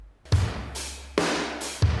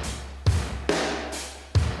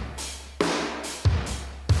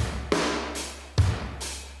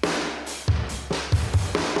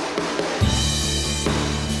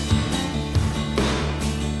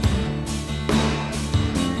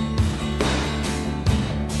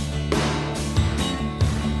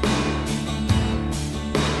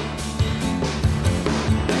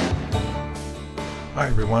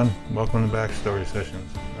everyone, welcome to Backstory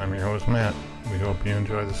Sessions. I'm your host Matt. We hope you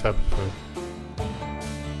enjoy this episode.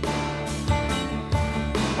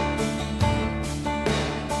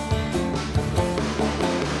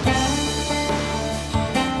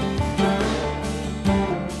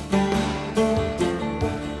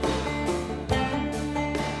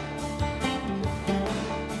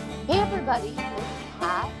 Hey everybody, it's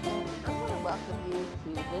Pat, and I want to welcome you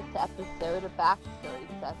to this episode of Backstory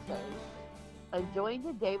Sessions. I'm joined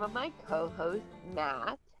today by my co-host,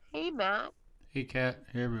 Matt. Hey, Matt. Hey Kat,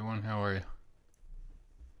 hey everyone, how are you?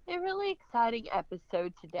 A really exciting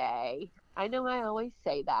episode today. I know I always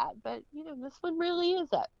say that, but, this one really is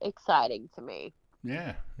exciting to me.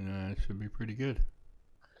 Yeah, it should be pretty good.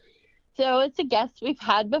 So it's a guest we've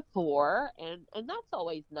had before, and that's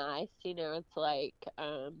always nice. It's like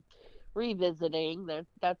revisiting.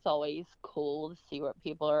 That's always cool to see what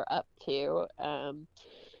people are up to. And,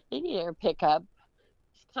 pick up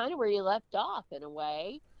kind of where you left off in a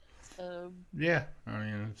way. Yeah, I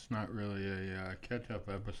mean, it's not really a catch-up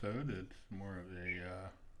episode. It's more of a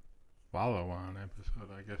follow-on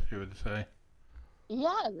episode, I guess you would say.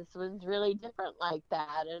 Yeah, this one's really different like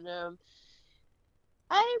that. And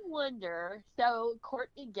I wonder, so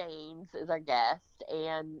Courtney Gains is our guest,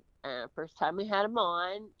 and first time we had him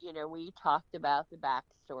on, we talked about the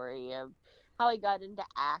backstory of how he got into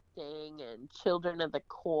acting and Children of the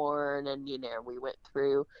Corn, and, we went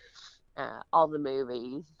through all the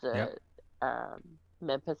movies, Yep.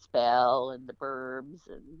 Memphis Belle and The Burbs,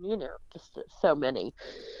 and, just so many.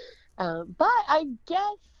 But I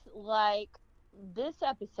guess, like, this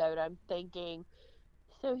episode, I'm thinking,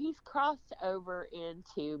 so he's crossed over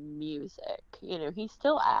into music. He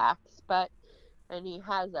still acts, and he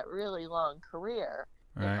has that really long career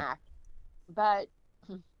in Right. acting. But,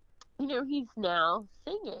 he's now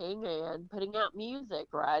singing and putting out music,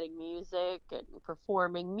 writing music and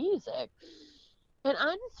performing music. And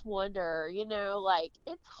I just wonder,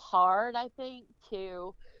 it's hard, I think,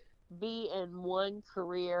 to be in one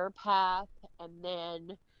career path and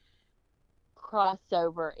then cross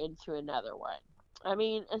over into another one. I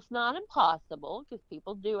mean, it's not impossible because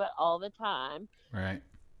people do it all the time. Right.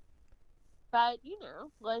 But,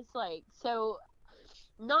 let's so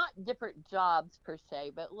not different jobs per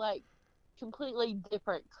se, but like completely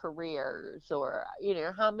different careers, or,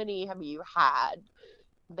 how many have you had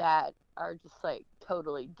that are just like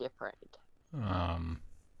totally different?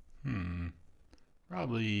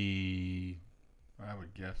 Probably, I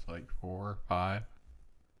would guess like 4 or 5.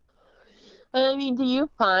 I mean, do you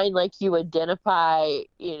find like you identify,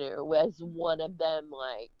 as one of them,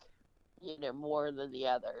 like, more than the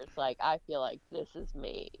others? Like, I feel like this is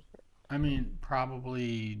me. I mean,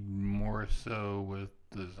 probably more so with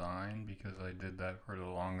design because I did that for the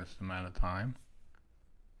longest amount of time.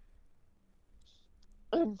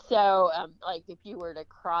 And so, like, if you were to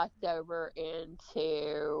cross over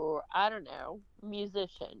into, I don't know,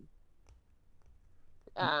 musician,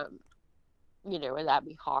 would that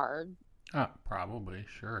be hard? Probably,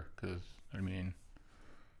 sure, because, I mean,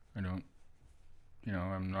 I don't,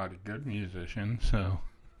 I'm not a good musician, so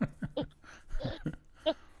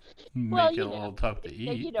Well, make it a little tough to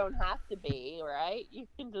you eat. don't have to be, right? You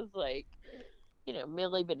can just, like,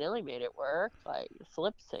 Milli Vanilli made it work, like,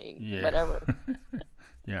 lip sync, Yeah. whatever.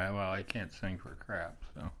 Yeah, well, I can't sing for crap,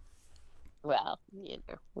 so. Well,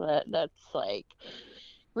 that's like,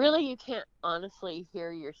 really, you can't honestly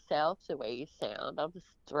hear yourself the way you sound. I'll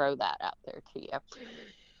just throw that out there to you.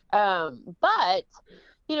 But,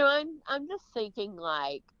 I'm just thinking,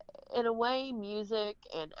 like, in a way, music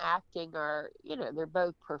and acting are, they're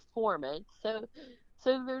both performance. So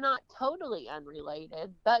they're not totally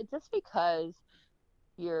unrelated, but just because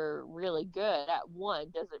you're really good at one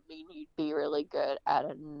doesn't mean you'd be really good at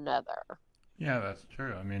another. Yeah, that's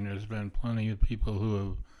true. I mean, there's been plenty of people who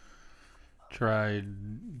have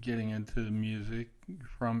tried getting into music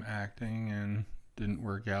from acting and didn't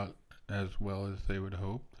work out as well as they would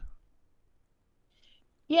hope.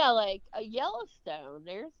 Yeah, like a Yellowstone,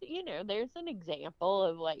 there's an example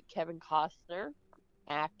of like Kevin Costner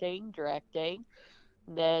acting, directing.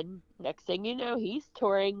 Then next thing you know, he's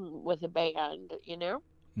touring with a band,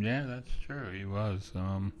 Yeah, that's true. He was.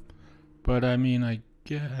 But I mean, I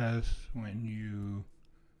guess when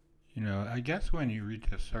when you reach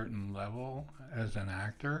a certain level as an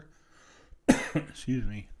actor, excuse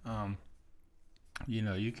me,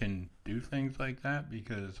 you can do things like that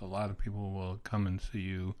because a lot of people will come and see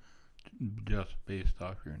you just based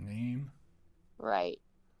off your name. Right.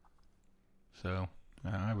 So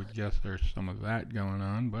I would guess there's some of that going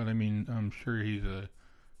on, but I mean, I'm sure he's a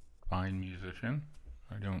fine musician.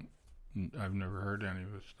 I've never heard any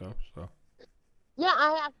of his stuff, so. Yeah,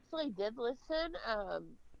 I actually did listen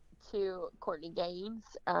to Courtney Gains.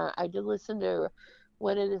 I did listen to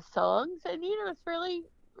one of his songs, and it's really,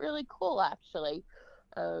 really cool actually.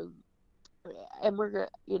 Um,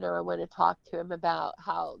 and I want to talk to him about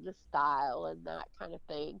how the style and that kind of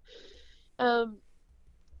thing. Um,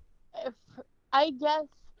 if I guess,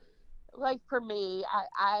 like for me,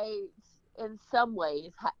 I in some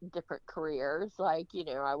ways had different careers. Like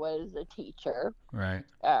I was a teacher Right.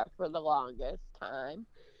 for the longest time,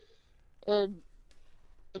 and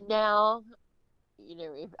now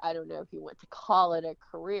if I don't know if you want to call it a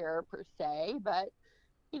career per se, but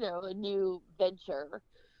a new venture.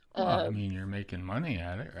 Well, I Um, mean, you're making money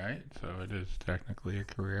at it, right? So it is technically a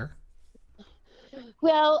career.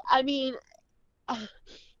 well, I mean,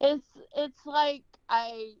 it's it's like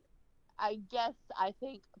I guess I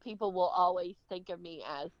think people will always think of me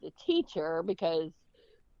as the teacher because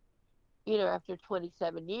after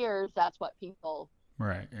 27 years, that's what people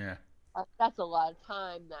Right. Yeah. that's a lot of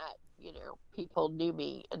time that people knew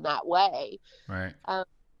me in that way. Right. Um,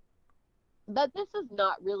 but this is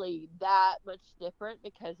not really that much different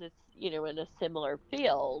because it's in a similar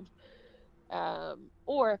field.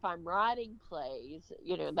 Or if I'm writing plays,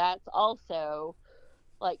 that's also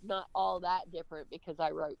like not all that different because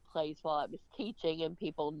I wrote plays while I was teaching and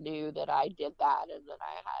people knew that I did that and that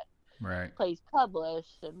I had Right. plays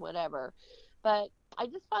published and whatever. But I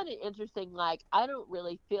just find it interesting. Like, I don't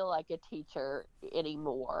really feel like a teacher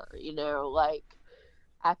anymore, like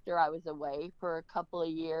after I was away for a couple of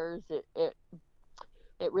years,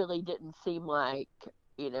 it really didn't seem like,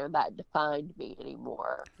 that defined me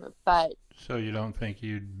anymore. But So you don't think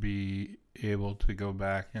you'd be able to go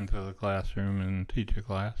back into the classroom and teach a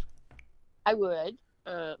class? I would.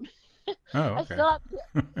 Um, Oh, I okay. still have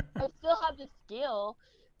I still have the skill,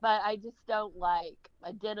 but I just don't like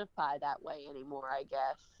identify that way anymore. I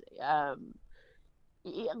guess.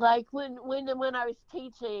 Like when I was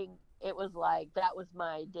teaching, it was like that was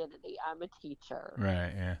my identity. I'm a teacher.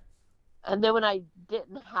 Right. Yeah. And then when I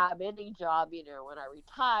didn't have any job, when I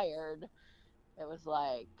retired, it was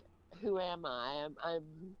like, who am I?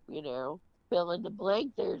 I'm fill in the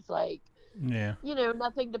blank. There's like, Yeah.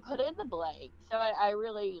 nothing to put in the blank. So I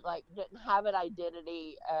really like didn't have an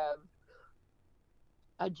identity of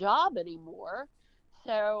a job anymore.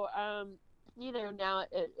 So, now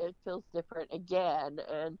it feels different again.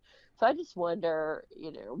 And so I just wonder,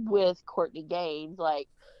 with Courtney Gaines, like,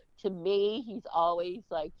 to me, he's always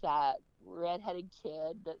like that redheaded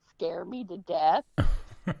kid that scare me to death.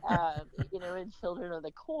 In Children of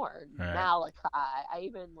the Corn, Right. Malachi. I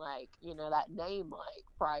even like, that name like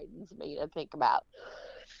frightens me to think about.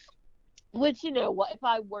 Which, what if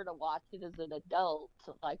I were to watch it as an adult,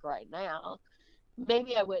 like right now,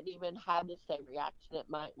 maybe I wouldn't even have the same reaction. It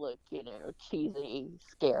might look, cheesy,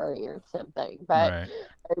 scary, or something. But Right.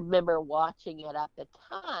 I remember watching it at the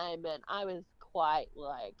time, and I was quite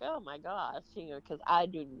like, oh my gosh, because I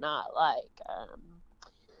do not like,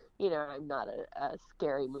 I'm not a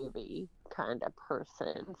scary movie kind of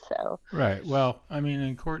person. So, Right. Well, I mean,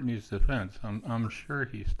 in Courtney's defense, I'm sure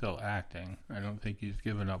he's still acting. I don't think he's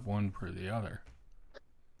given up one for the other.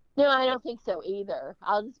 no, I don't think so either.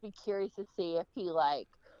 I'll just be curious to see if he like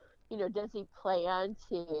does he plan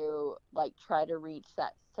to like try to reach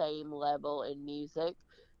that same level in music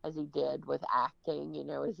as he did with acting?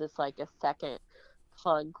 Is this like a second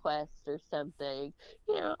conquest or something?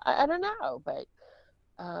 I don't know, but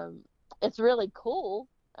um, it's really cool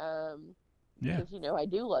Yeah. because I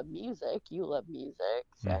do love music. You love music,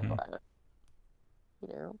 so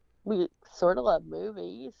Mm-hmm. we sort of love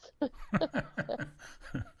movies.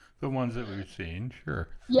 The ones that we've seen, sure.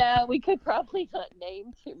 Yeah, we could probably not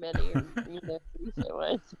name too many recent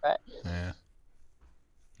ones, but Yeah.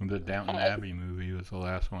 The Downton hey. Abbey movie was the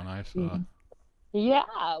last one I saw. Yeah,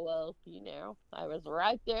 well, I was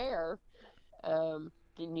right there.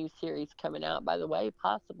 The new series coming out, by the way,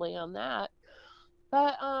 possibly on that.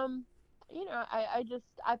 But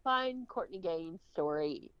I find Courtney Gaines'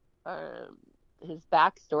 story, um, his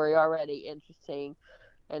backstory already interesting,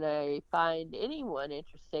 and I find anyone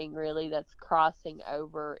interesting really that's crossing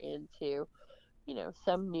over into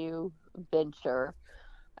some new venture.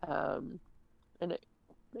 Um, and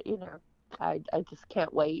you know, I just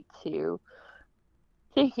can't wait to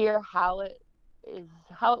hear how it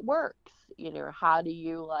works. How do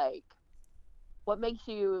you like what makes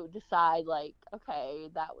you decide like okay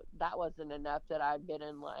that wasn't enough that I've been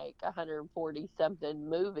in like 140 something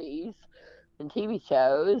movies and TV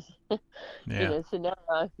shows. Yeah. So now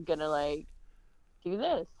I'm gonna like do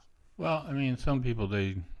this. Well, I mean, some people,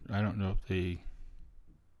 I don't know if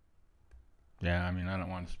yeah, I mean, I don't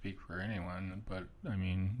want to speak for anyone, but I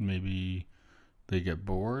mean, maybe they get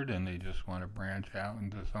bored and they just want to branch out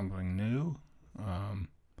into something new. Um,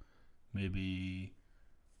 maybe,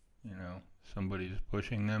 you know, somebody's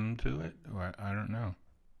pushing them to it, or I don't know.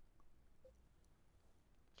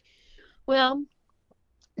 Well,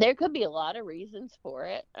 there could be a lot of reasons for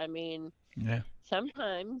it. I mean, Yeah,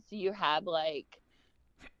 sometimes you have like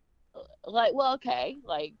well, okay,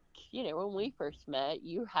 like when we first met,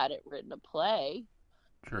 you hadn't written a play,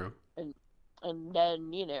 true. and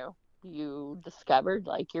then you discovered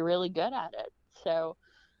like you're really good at it. So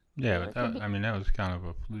Yeah, but it could be. I mean, that was kind of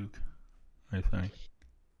a fluke, I think.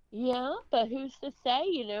 Yeah, but who's to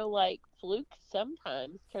say? Like flukes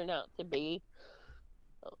sometimes turn out to be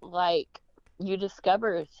like you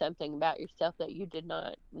discover something about yourself that you did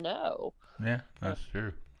not know. Yeah, Uh, that's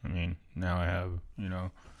true. I mean, now I have,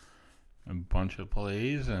 a bunch of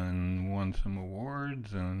plays and won some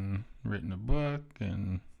awards and written a book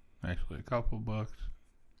and actually a couple books.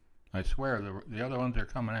 I swear the other ones are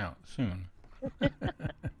coming out soon.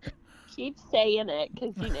 Keep saying it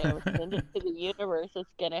because send it to the universe. It's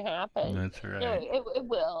gonna happen. That's No, right. it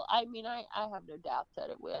will. I mean, I have no doubt that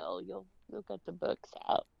it will. You'll get the books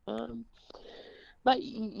out. But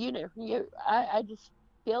I just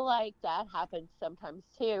feel like that happens sometimes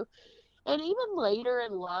too. And even later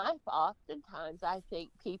in life, oftentimes I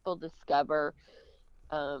think people discover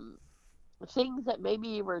um, things that maybe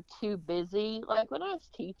you were too busy. Like when I was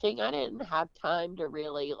teaching, I didn't have time to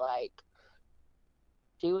really like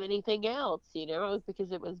do anything else. It was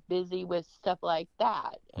because it was busy with stuff like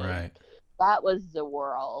that, and Right. that was the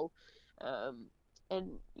world. Um,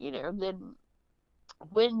 and then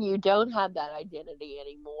when you don't have that identity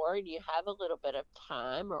anymore, and you have a little bit of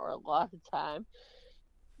time or a lot of time,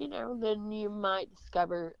 then you might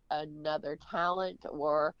discover another talent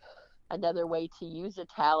or another way to use a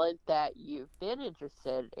talent that you've been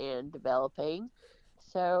interested in developing.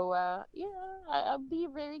 So, I'll be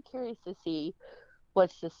very curious to see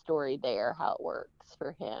what's the story there, how it works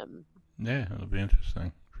for him. Yeah, it'll be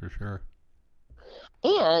interesting for sure.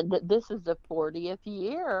 And this is the 40th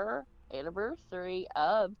year anniversary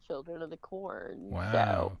of Children of the Corn. So,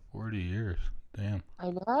 Wow, 40 years. Damn.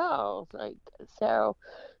 I know, like, so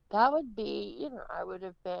that would be, I would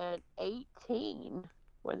have been 18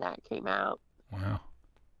 when that came out. Wow.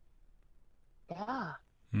 Yeah.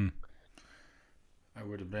 Hmm. I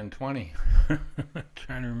would have been 20.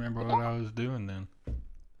 Trying to remember what Yeah. I was doing then.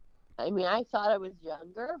 I mean, I thought I was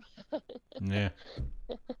younger. Yeah.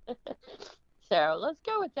 So let's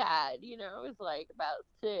go with that. It was like about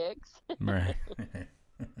 6. Right.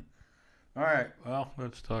 All right. Well,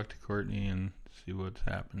 let's talk to Courtney and see what's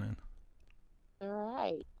happening. All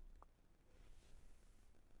right.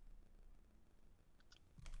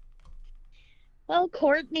 Well,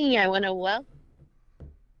 Courtney, I want to welcome you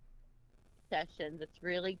to sessions. It's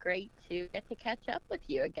really great to get to catch up with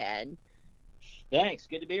you again. Thanks.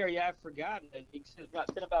 Good to be here. Yeah, I forgot. It's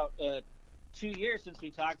been about 2 years since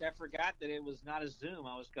we talked. I forgot that it was not a Zoom.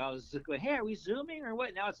 I was going, hey, are we Zooming or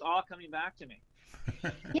what? Now it's all coming back to me.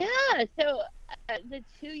 Yeah. So the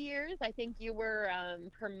 2 years, I think you were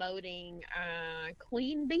promoting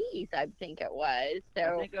Queen Bees. I think it was. I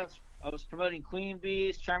So think I was promoting Queen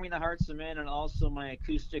Bees, Charming the Hearts of Men, and also my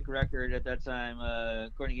acoustic record at that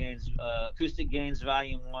time, Courtney Gains, Acoustic Gains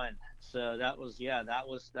Volume 1. So that was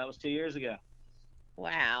 2 years ago.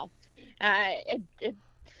 wow. It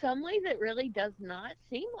some ways it really does not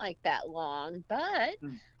seem like that long, but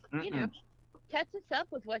you know, Mm-mm. catch us up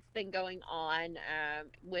with what's been going on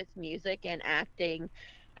with music and acting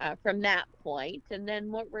from that point, and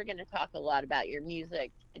then we're going to talk a lot about your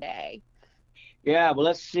music today. Yeah, well,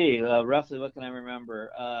 let's see. Roughly, what can I remember?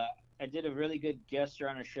 I did a really good guest star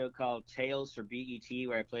on a show called Tales for BET,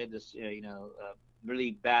 where I played this,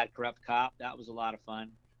 really bad, corrupt cop. That was a lot of fun.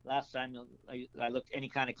 Last time I looked any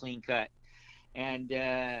kind of clean cut, and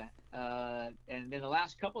then the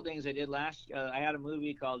last couple of things I did I had a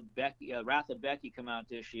movie called Becky, Wrath of Becky, come out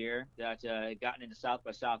this year that gotten into South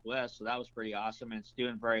by Southwest, so that was pretty awesome, and it's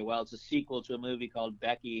doing very well. It's a sequel to a movie called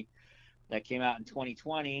Becky that came out in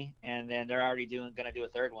 2020, and then they're already going to do a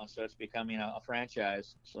third one, so it's becoming a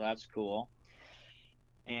franchise. So that's cool.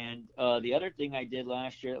 And the other thing I did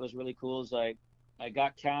last year that was really cool is I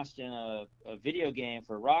got cast in a video game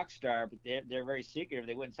for Rockstar, but they're very secretive.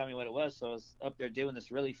 They wouldn't tell me what it was, so I was up there doing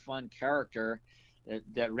this really fun character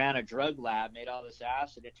that ran a drug lab, made all this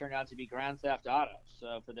acid. It turned out to be Grand Theft Auto.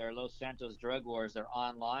 So for their Los Santos Drug Wars, their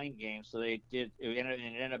online game. So it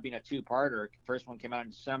ended up being a two-parter. First one came out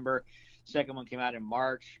in December. Second one came out in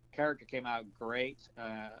March. Character came out great.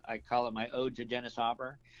 I call it my ode to Dennis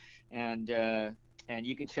Hopper, and and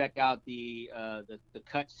you can check out the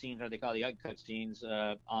cut scenes, or they call the uncut scenes,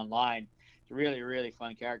 online. really, really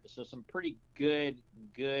fun character. So some pretty good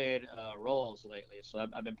roles lately. So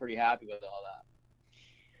I've been pretty happy with all that.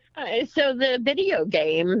 So the video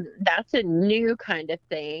game, that's a new kind of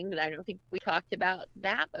thing. I don't think we talked about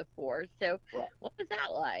that before. So Well, what was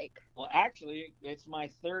that like? well, actually, it's my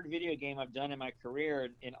third video game I've done in my career,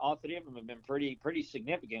 and all three of them have been pretty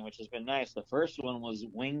significant, which has been nice. The first one was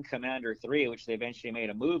Wing Commander 3, which they eventually made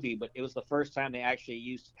a movie, but it was the first time they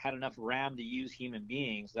actually had enough RAM to use human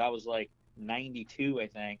beings. That was like 92, I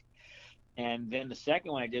think. And then the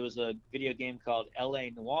second one I did was a video game called LA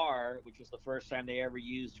Noir, which was the first time they ever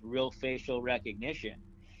used real facial recognition.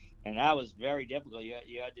 And that was very difficult. You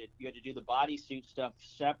had to do the bodysuit stuff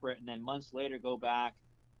separate, and then months later go back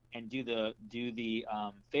and do the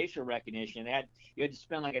facial recognition. You had to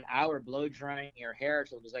spend like an hour blow drying your hair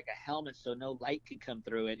so it was like a helmet, so no light could come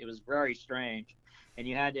through it. It was very strange. And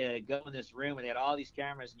you had to go in this room, and they had all these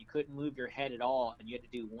cameras, and you couldn't move your head at all, and you had to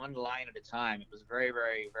do one line at a time. It was very,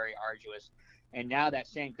 very, very arduous. And now that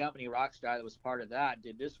same company, Rockstar, that was part of that,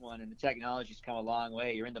 did this one, and the technology's come a long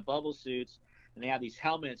way. You're in the bubble suits, and they have these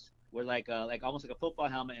helmets where like almost like a football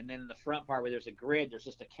helmet, and then in the front part where there's a grid, there's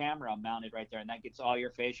just a camera mounted right there, and that gets all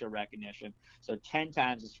your facial recognition. So 10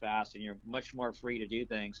 times as fast, and you're much more free to do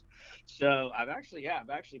things. So I've actually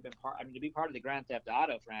been part. I mean, to be part of the Grand Theft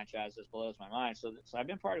Auto franchise, this blows my mind. So I've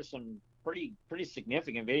been part of some pretty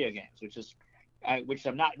significant video games, which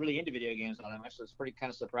I'm not really into video games all that much. So it's pretty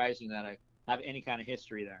kind of surprising that I have any kind of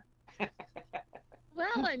history there.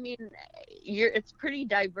 Well, I mean, it's pretty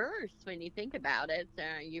diverse when you think about it.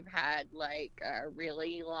 You've had like a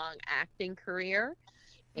really long acting career,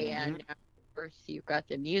 and of course you've got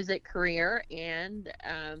the music career and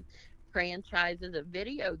franchises of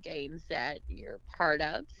video games that you're part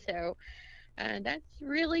of. So that's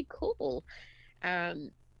really cool. Um,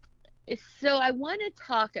 so I want to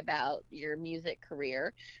talk about your music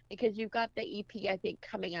career because you've got the EP, I think,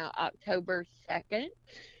 coming out October 2nd.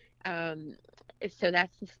 So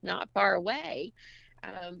that's just not far away.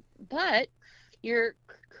 But your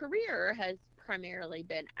career has primarily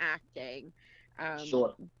been acting.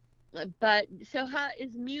 Sure. But so how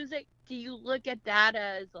is music? Do you look at that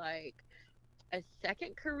as like a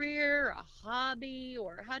second career, a hobby,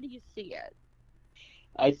 or how do you see it?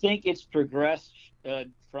 I think it's progressed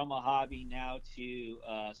from a hobby now to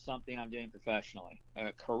something I'm doing professionally.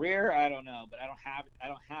 Career, I don't know, but I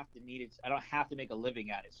don't have to need it. I don't have to make a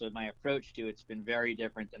living at it. So my approach to it's been very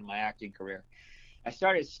different than my acting career. I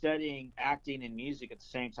started studying acting and music at the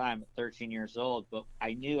same time at 13 years old, but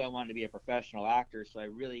I knew I wanted to be a professional actor. So I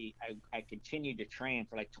continued to train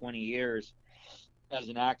for like 20 years as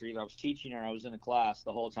an actor. Either I was teaching or I was in a class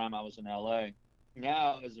the whole time I was in LA.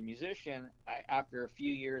 Now as a musician, after a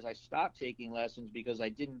few years I stopped taking lessons because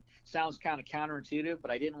sounds kind of counterintuitive,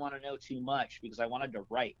 but I didn't want to know too much because I wanted to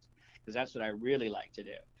write, because that's what I really like to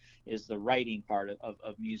do, is the writing part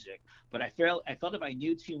of music. But I felt if I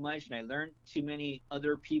knew too much and I learned too many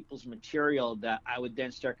other people's material, that I would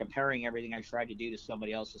then start comparing everything I tried to do to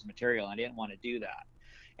somebody else's material. I didn't want to do that.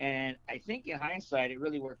 And I think in hindsight, it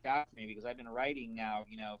really worked out for me because I've been writing now,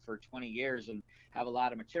 for 20 years and have a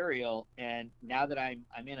lot of material. And now that I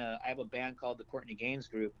have a band called the Courtney Gains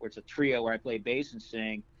group, where it's a trio where I play bass and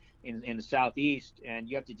sing in the Southeast, and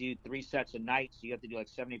you have to do 3 sets a night. So you have to do like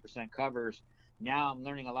 70% covers. Now I'm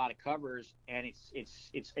learning a lot of covers, and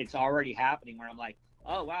it's already happening where I'm like,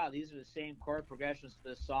 oh, wow, these are the same chord progressions to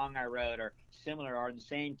the song I wrote, or similar, or in the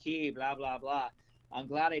same key, blah, blah, blah. I'm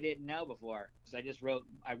glad I didn't know before, because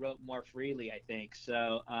I wrote more freely, I think.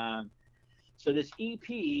 So so this EP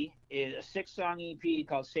is a 6-song EP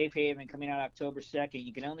called Safe Haven, coming out October 2nd.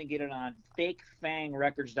 You can only get it on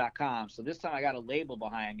fakefangrecords.com. So this time I got a label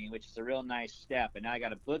behind me, which is a real nice step. And now I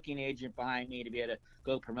got a booking agent behind me to be able to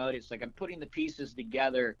go promote it. It's like I'm putting the pieces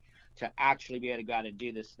together to actually be able to go out and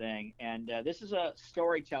do this thing. And this is a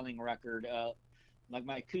storytelling record. Like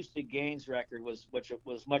my Acoustic Gains record which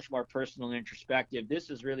was much more personal and introspective.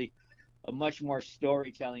 This is really a much more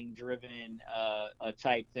storytelling driven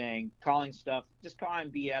type thing, calling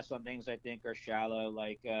BS on things I think are shallow.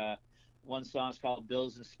 Like one song's called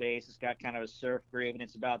Bills in Space. It's got kind of a surf groove, and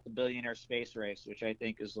it's about the billionaire space race, which I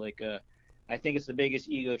think is I think it's the biggest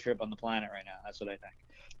ego trip on the planet right now. That's what I think.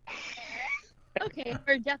 Okay,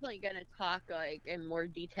 we're definitely going to talk like in more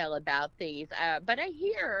detail about these, but I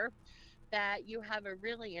hear that you have a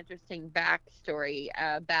really interesting backstory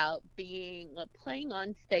about playing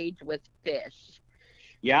on stage with fish.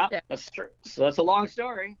 Yeah, that's true. So that's a long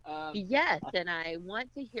story. Yes, and I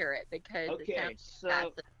want to hear it because okay, it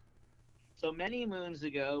sounds so many moons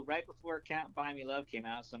ago, right before Can't Buy Me Love came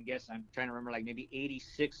out, so I'm trying to remember, like maybe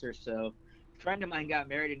 86 or so, friend of mine got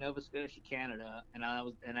married in Nova Scotia, Canada, and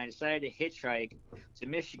I decided to hitchhike to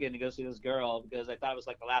Michigan to go see this girl because I thought it was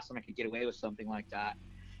like the last time I could get away with something like that.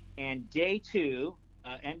 And day two,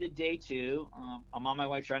 ended day two. I'm on my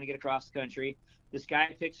way trying to get across the country. This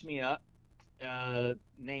guy picks me up,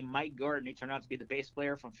 named Mike Gordon. He turned out to be the bass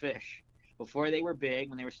player from Fish. Before they were big,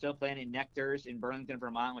 when they were still playing in Nectar's in Burlington,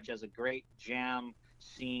 Vermont, which has a great jam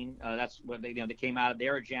scene. That's what they came out of.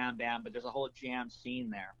 They're a jam band, but there's a whole jam scene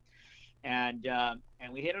there. And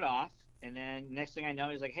we hit it off. And then next thing I know,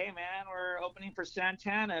 he's like, "Hey man, we're opening for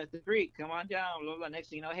Santana at the Greek. Come on down." Blah, blah. Next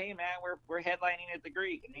thing you know, "Hey man, we're headlining at the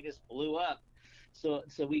Greek," and they just blew up. So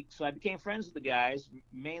I became friends with the guys,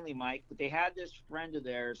 mainly Mike. But they had this friend of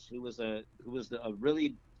theirs who was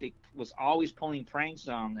always pulling pranks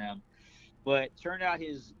on them. But turned out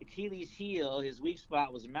his Achilles heel, his weak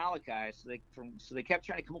spot was Malachi. So they kept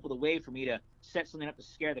trying to come up with a way for me to set something up to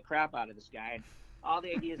scare the crap out of this guy. And all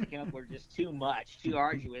the ideas that came up were just too much, too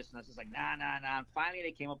arduous. And I was just like, nah. And finally,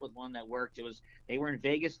 they came up with one that worked. They were in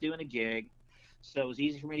Vegas doing a gig, so it was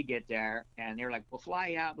easy for me to get there. And they were like, "We'll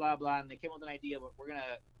fly out, blah blah." And they came up with an idea, but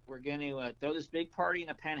we're gonna throw this big party in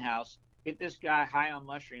a penthouse, get this guy high on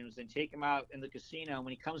mushrooms, and take him out in the casino. And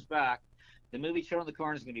when he comes back, the movie Children of the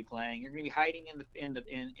Corn is going to be playing. You're going to be hiding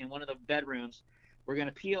in one of the bedrooms. We're going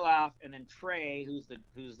to peel off, and then Trey, who's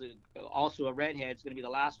also a redhead, is going to be the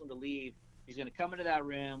last one to leave. He's going to come into that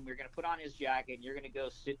room. We're going to put on his jacket, and you're going to go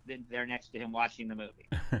sit there next to him watching the movie.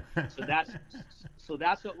 So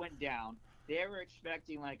that's what went down. They were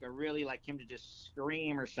expecting like him to just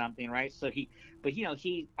scream or something, right? But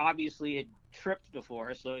he obviously had tripped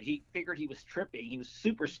before, so he figured he was tripping. He was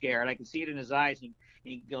super scared. I could see it in his eyes. And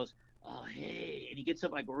he goes, "Oh, hey," and he gets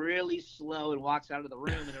up like really slow and walks out of the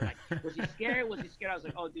room, and they're like, "Was he scared? Was he scared?" I was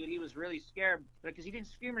like, "Oh, dude, he was really scared," because he didn't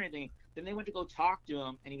scream or anything. Then they went to go talk to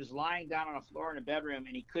him, and he was lying down on a floor in a bedroom,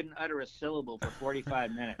 and he couldn't utter a syllable for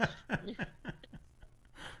 45 minutes.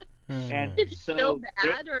 And Did you so feel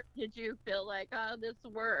bad, or did you feel like, "Oh, this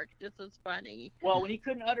worked. This is funny"? Well, when he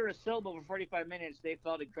couldn't utter a syllable for 45 minutes, they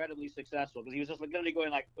felt incredibly successful because he was just like literally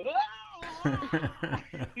going like, you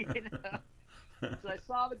know? So I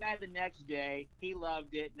saw the guy the next day. He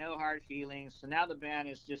loved it. No hard feelings. So now the band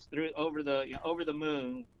is just over the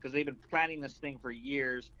moon because they've been planning this thing for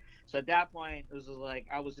years. So at that point, it was like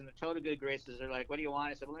I was in the total good graces. They're like, "What do you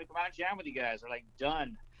want?" I said, "Well, let me come out and jam with you guys." They're like,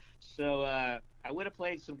 "Done." So I would have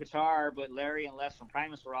played some guitar, but Larry and Les from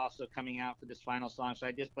Primus were also coming out for this final song. So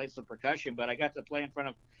I just played some percussion, but I got to play in front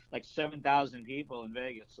of like 7,000 people in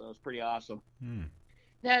Vegas. So it was pretty awesome.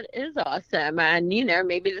 That is awesome. And,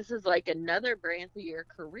 maybe this is like another branch of your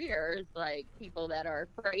career is like people that are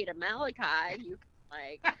afraid of Malachi. You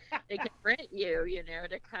can they can rent you,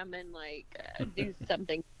 to come and do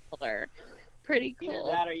something similar. Pretty cool.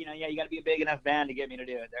 Either that or, you got to be a big enough band to get me to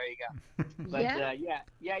do it. There you go. But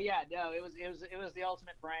no, it was the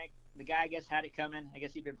ultimate prank. The guy, I guess, had it coming. I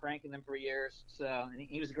guess he'd been pranking them for years. So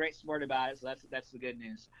he was a great sport about it. So that's the good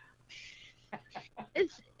news.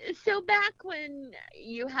 So back when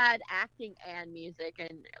you had acting and music,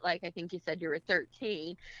 and I think you said you were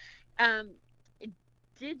 13,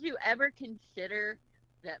 did you ever consider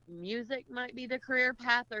that music might be the career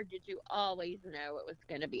path, or did you always know it was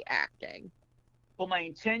going to be acting? Well, my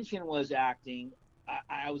intention was acting.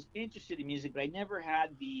 I was interested in music, but I never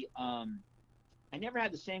had the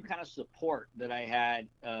same kind of support that I had.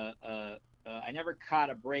 I never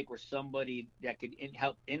caught a break where somebody that could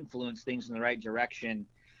help influence things in the right direction,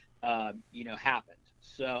 happened.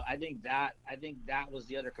 So I think that was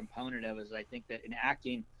the other component of it. Is I think that in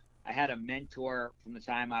acting, I had a mentor from the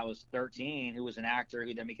time I was 13 who was an actor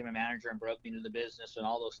who then became a manager and broke me into the business and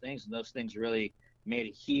all those things. And those things really made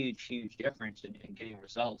a huge, huge difference in getting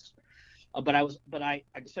results. But I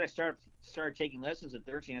started taking lessons at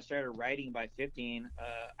 13. I started writing by 15.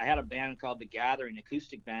 I had a band called The Gathering,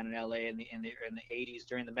 acoustic band in LA in the 80s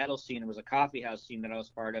during the metal scene. There was a coffee house scene that I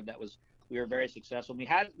was part of. We were very successful. We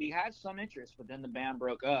had some interest, but then the band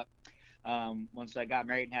broke up. Once I got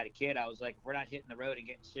married and had a kid, I was like, if we're not hitting the road and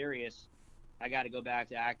getting serious, I got to go back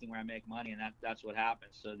to acting where I make money, and that's what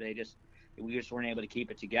happened. So we just weren't able to keep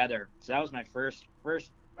it together. So that was my first,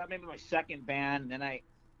 maybe my second band. And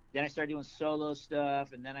then I started doing solo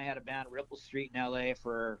stuff, and then I had a band, Ripple Street in LA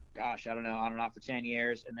for, gosh, I don't know, on and off for 10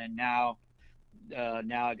 years. And then now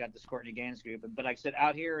I got this Courtney Gains group. But like I said,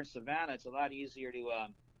 out here in Savannah, it's a lot easier to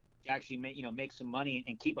actually make some money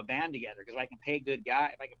and keep a band together, because if I can pay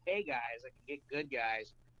guys, I can get good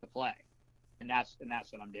guys to play. And that's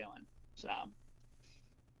what I'm doing. So.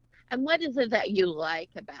 And what is it that you like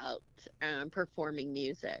about performing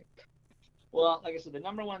music? Well, like I said, the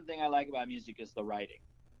number one thing I like about music is the writing.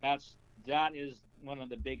 That is one of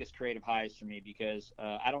the biggest creative highs for me because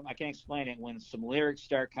I can't explain it. When some lyrics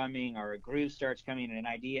start coming or a groove starts coming and an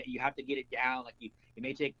idea, you have to get it down. Like it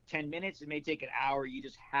may take 10 minutes, it may take an hour. You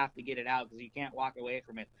just have to get it out because you can't walk away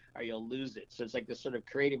from it or you'll lose it. So it's like this sort of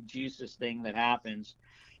creative juices thing that happens.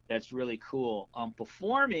 That's really cool.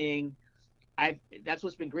 Performing, that's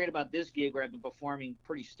what's been great about this gig where I've been performing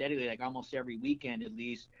pretty steadily, like almost every weekend at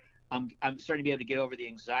least. I'm starting to be able to get over the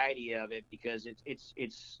anxiety of it because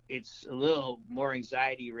it's a little more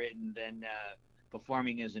anxiety ridden than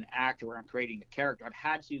performing as an actor where I'm creating a character. I've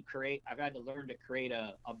had to learn to create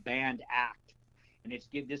a band act, and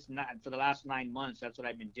for the last 9 months. That's what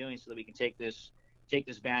I've been doing so that we can take this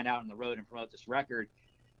band out on the road and promote this record.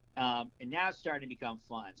 And now it's starting to become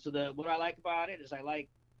fun. So what I like about it is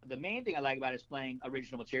the main thing I like about it is playing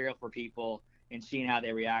original material for people and seeing how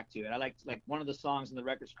they react to it. I like one of the songs in the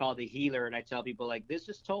record is called The Healer, and I tell people like, this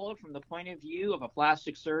is told from the point of view of a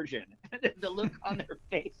plastic surgeon. The look on their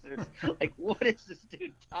faces, like, what is this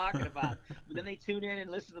dude talking about? But then they tune in and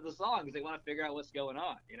listen to the song because they want to figure out what's going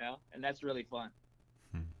on, and that's really fun.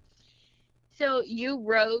 So you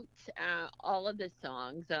wrote all of the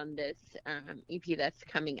songs on this EP that's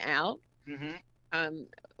coming out. Mm-hmm.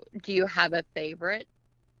 Do you have a favorite?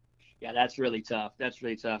 Yeah, that's really tough.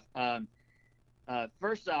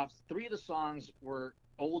 First off, 3 of the songs were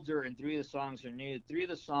older and 3 of the songs are new. 3 of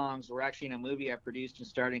the songs were actually in a movie I produced and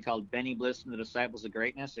started called Benny Bliss and the Disciples of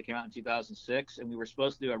Greatness. It came out in 2006, and we were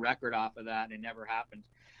supposed to do a record off of that, and it never happened.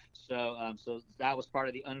 So that was part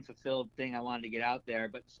of the unfulfilled thing I wanted to get out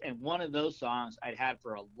there. And one of those songs I'd had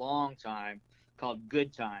for a long time called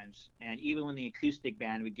Good Times, and even when the acoustic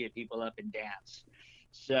band would get people up and dance.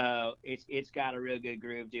 So it's got a real good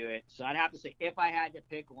groove to it. So I'd have to say, if I had to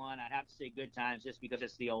pick one, I'd have to say Good Times, just because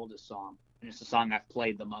it's the oldest song and it's the song I've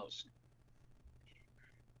played the most.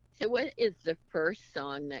 So what is the first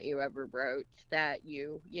song that you ever wrote that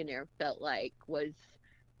you felt like was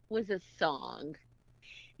a song?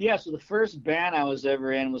 Yeah, so the first band I was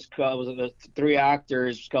ever in was 3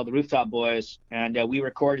 actors called the Rooftop Boys, and we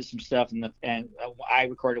recorded some stuff and I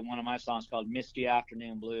recorded one of my songs called Misty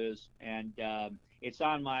Afternoon Blues, and it's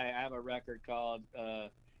on I have a record called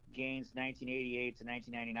Gains 1988 to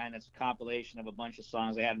 1999. That's a compilation of a bunch of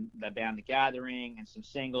songs I had in the band The Gathering and some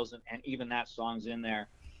singles, and even that song's in there.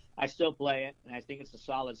 I still play it, and I think it's a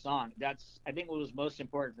solid song. I think what was most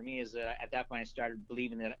important for me is that at that point I started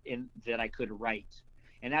believing that I could write.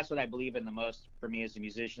 And that's what I believe in the most for me as a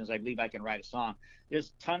musician, is I believe I can write a song.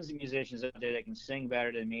 There's tons of musicians out there that can sing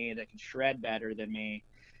better than me, that can shred better than me,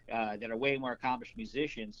 that are way more accomplished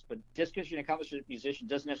musicians. But just because you're an accomplished musician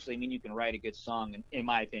doesn't necessarily mean you can write a good song, in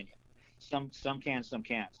my opinion. Some can, some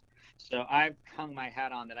can't. So I've hung my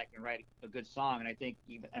hat on that I can write a good song, and I think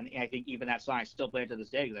even that song I still play it to this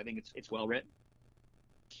day because I think it's well written.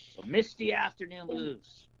 So Misty Afternoon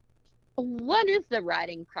Blues. What is the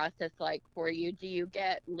writing process like for you? Do you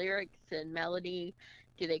get lyrics and melody?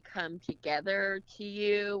 Do they come together to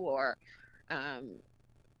you, or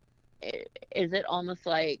is it almost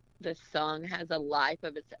like the song has a life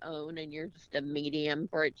of its own and you're just a medium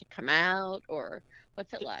for it to come out, or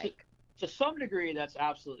what's it like? To some degree, that's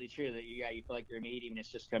absolutely true. That you feel like you're a medium and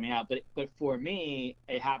it's just coming out. But for me,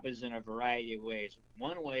 it happens in a variety of ways.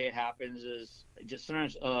 One way it happens is just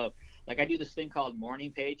sometimes, like I do this thing called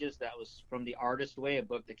Morning Pages. That was from The Artist Way, a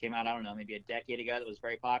book that came out, I don't know, maybe a decade ago, that was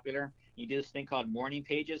very popular. You do this thing called Morning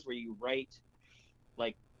Pages where you write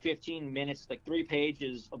like 15 minutes, like 3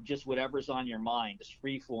 pages of just whatever's on your mind, just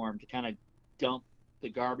free form, to kind of dump the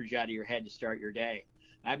garbage out of your head to start your day.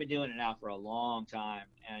 I've been doing it now for a long time,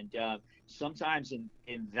 and sometimes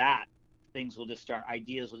in that, ideas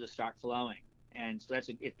will just start flowing, and so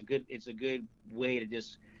it's a good way to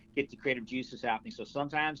just get the creative juices happening. So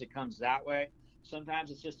sometimes it comes that way.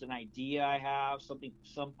 Sometimes it's just an idea I have,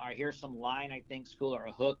 I hear some line I think's cool, or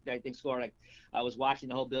a hook that I think's cool. Or like I was watching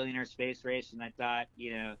the whole Billionaire Space Race, and I thought,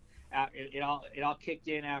 it all kicked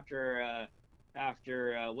in after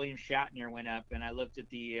William Shatner went up, and I looked at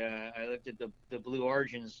the Blue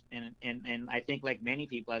Origins, and I think, like many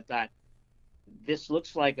people, I thought, this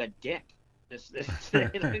looks like a dick. This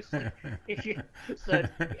it looks like, so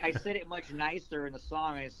I said it much nicer in the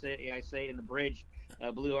song. I say in the bridge,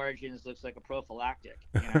 Blue Origins looks like a prophylactic.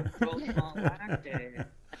 Prophylactic.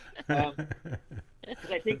 Because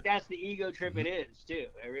I think that's the ego trip it is too.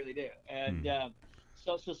 I really do. And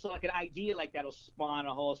So like an idea like that will spawn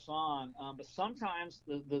a whole song. But sometimes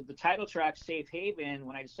the title track, Safe Haven,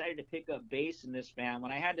 when I decided to pick up bass in this band,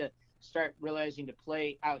 when I had to start realizing to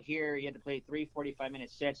play out here, you had to play 3 45-minute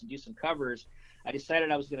sets and do some covers, I decided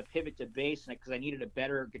I was going to pivot to bass because I needed a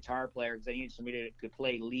better guitar player, because I needed somebody that could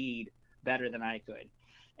play lead better than I could.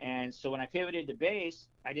 And so when I pivoted to bass,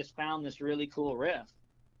 I just found this really cool riff,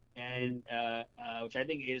 and which I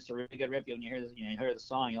think is a really good riff. When you hear the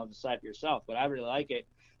song, you'll decide for yourself. But I really like it.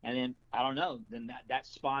 And then I don't know. Then that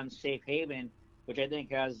spawned Safe Haven, which I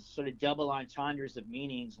think has sort of double entendres of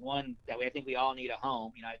meanings. One, that I think we all need a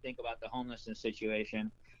home. I think about the homelessness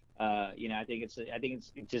situation. I think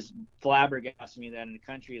it just flabbergasts me that in a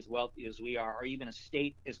country as wealthy as we are, or even a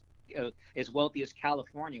state as wealthy as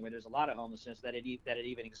California, where there's a lot of homelessness, that it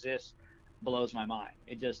even exists, blows my mind.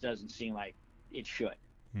 It just doesn't seem like it should,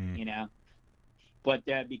 But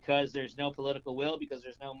because there's no political will, because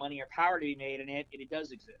there's no money or power to be made in it, it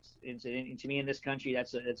does exist. And to me, in this country,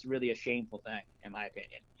 that's really a shameful thing, in my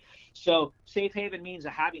opinion. So safe haven means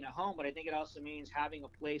having a home, but I think it also means having a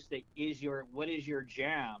place that is what is your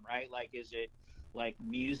jam, right? Like, is it like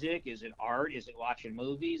music? Is it art? Is it watching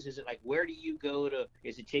movies? Is it like, where do you go to?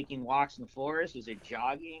 Is it taking walks in the forest? Is it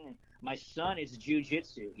jogging? My son is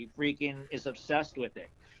jujitsu. He freaking is obsessed with it.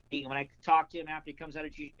 When I talk to him after he comes out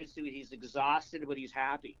of jiu-jitsu, he's exhausted, but he's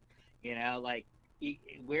happy.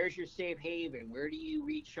 Where's your safe haven? Where do you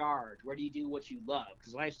recharge? Where do you do what you love?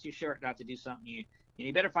 Because life's too short not to do something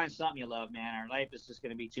you better find something you love, man. Our life is just going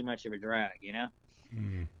to be too much of a drag,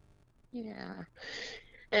 Mm. Yeah.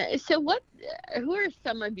 So who are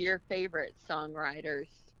some of your favorite songwriters?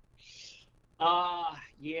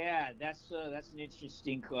 Yeah, that's an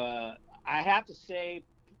interesting. I have to say,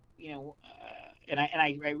 and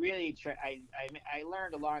I really try. I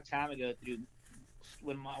learned a long time ago through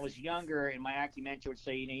when I was younger, and my acting mentor would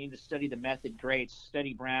say, you need to study the method greats,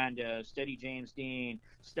 study Brando, study James Dean,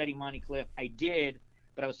 study Monty Cliff. I did,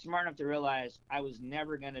 but I was smart enough to realize I was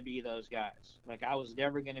never going to be those guys. Like, I was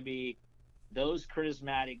never going to be those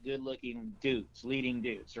charismatic, good-looking dudes, leading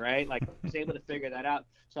dudes, right? Like, I was able to figure that out.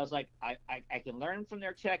 So I was like, I can learn from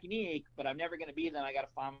their technique, but I'm never going to be them. I got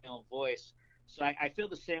to find my own voice. So I feel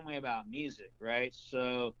the same way about music, right?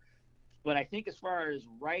 So, but I think as far as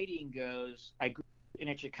writing goes, I grew up in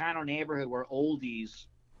a Chicano neighborhood where oldies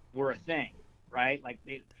were a thing, right? Like,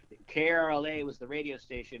 KRLA was the radio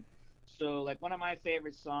station. So, like, one of my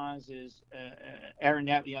favorite songs is Aaron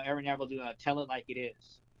Neville doing "Tell It Like It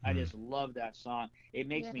Is." I just love that song. It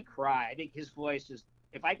makes me cry. I think his voice is.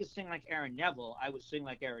 If I could sing like Aaron Neville, I would sing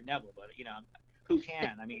like Aaron Neville. But who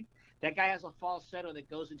can? I mean, that guy has a falsetto that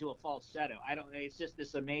goes into a falsetto. It's just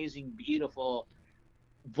this amazing, beautiful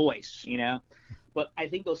voice, But I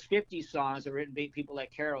think those 50s songs are written by people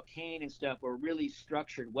like Carol Kane and stuff were really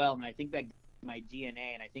structured well, and I think that my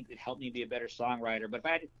DNA, and I think it helped me be a better songwriter. But if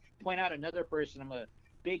I had to point out another person I'm a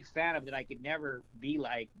big fan of that I could never be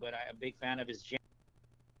like, but I'm a big fan of is James.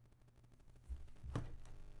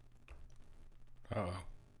 Uh-oh.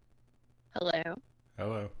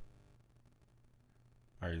 Hello.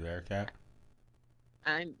 Are you there, Kat?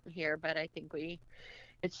 I'm here, but I think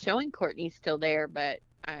it's showing Courtney's still there, but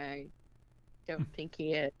I don't think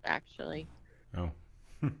he is, actually. Oh.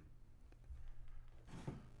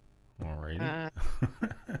 Alrighty.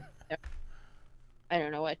 I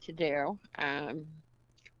don't know what to do.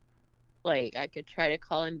 Like, I could try to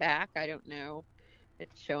call him back. I don't know.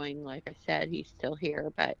 It's showing, like I said, he's still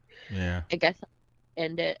here, but yeah. I guess I'll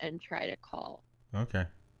end it and try to call. Okay.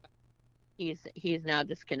 He's now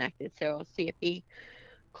disconnected, so I'll see if he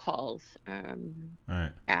calls All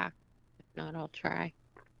right. back. If not, I'll try.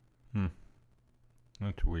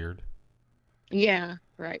 That's weird. Yeah,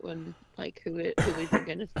 right when, like, who is he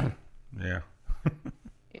gonna say? Yeah.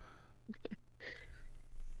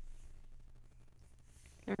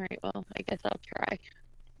 All right, well, I guess I'll try.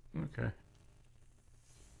 Okay.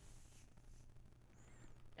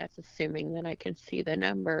 That's assuming that I can see the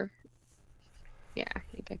number. Yeah, I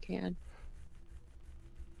think I can.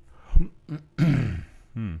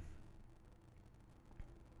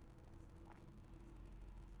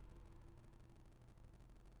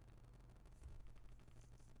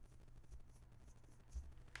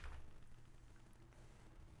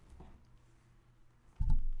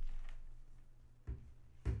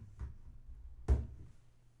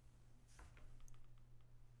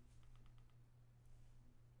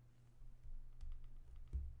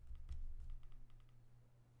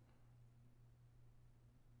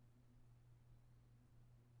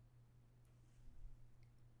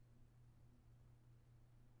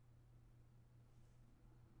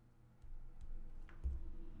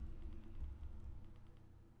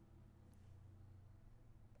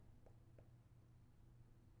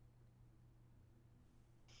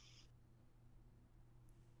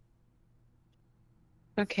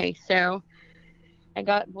 Okay, so I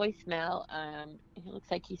got voicemail. It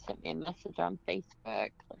looks like he sent me a message on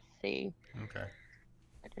Facebook. Let's see. Okay.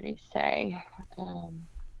 What did he say?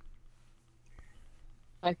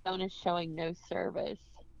 My phone is showing no service.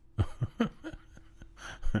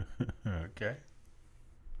 Okay.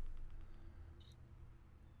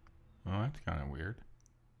 Well, that's kind of weird.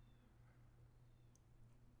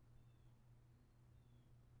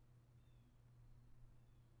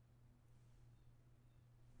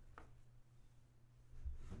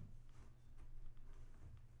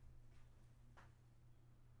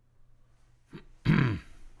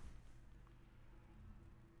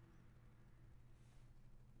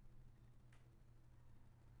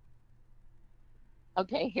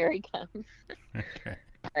 Okay, here he comes. Okay.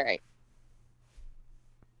 All right.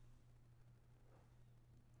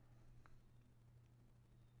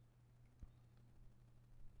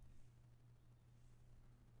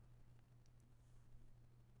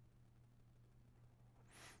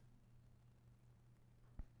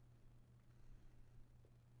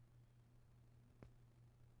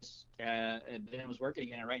 And then it was working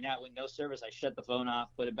again. And right now, with no service, I shut the phone off,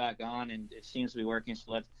 put it back on, and it seems to be working.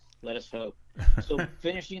 So let us hope. So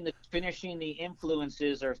finishing the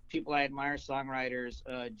influences are people I admire, songwriters.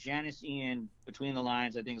 Janice Ian, Between the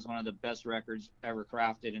Lines, I think is one of the best records ever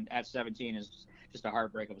crafted, and at 17 is just a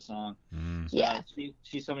heartbreak of a song. Mm. So Yeah.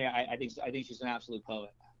 she's somebody I think she's an absolute poet.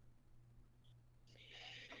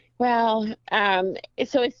 Well,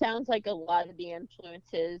 so it sounds like a lot of the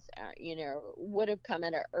influences, would have come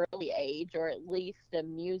at an early age, or at least the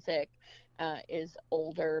music is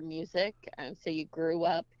older music. So you grew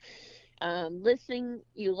up listening,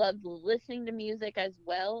 you loved listening to music as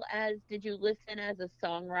well as, did you listen as a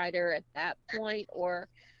songwriter at that point, or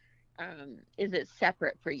is it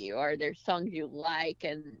separate for you? Are there songs you like,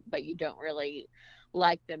 but you don't really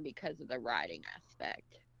like them because of the writing aspect?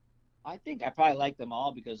 I think I probably like them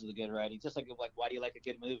all because of the good writing. Just like why do you like a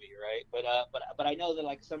good movie, right? But I know that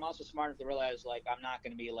like so I'm also smart enough to realize like I'm not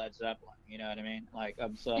going to be Led Zeppelin. You know what I mean? Like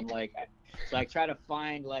I'm like so I try to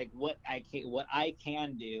find like what I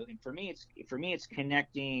can do, and for me it's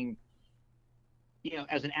connecting.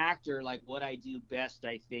 As an actor, like what I do best,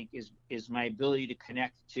 I think, is my ability to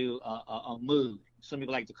connect to a mood. Some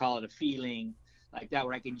people like to call it a feeling, like that,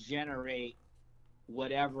 where I can generate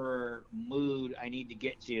whatever mood I need to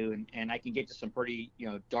get to, and I can get to some pretty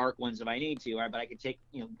dark ones if I need to, right? But I can take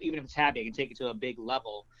even if it's happy, I can take it to a big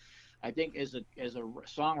level. I think as a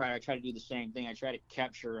songwriter, I try to do the same thing. I try to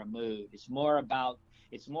capture a mood. It's more about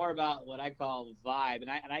what I call vibe, and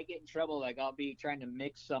I get in trouble. Like I'll be trying to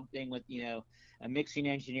mix something with a mixing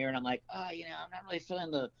engineer, and I'm like, I'm not really feeling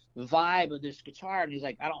the vibe of this guitar, and he's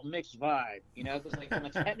like, I don't mix vibe, because like from a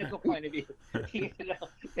technical point of view, you know,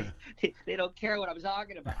 they don't care what I'm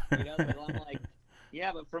talking about, So I'm like,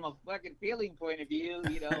 yeah, but from a fucking feeling point of view,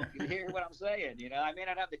 you hear what I'm saying. I may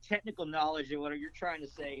not have the technical knowledge of what you're trying to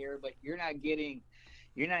say here, but you're not getting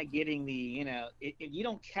the, if you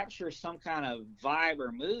don't capture some kind of vibe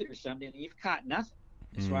or mood or something, you've caught nothing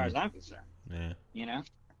as far Mm. as I'm concerned. Yeah. You know?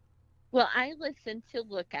 Well, I listened to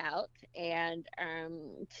Lookout, and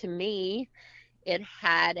to me, it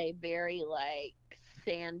had a very like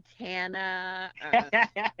Santana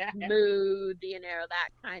mood, that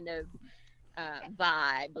kind of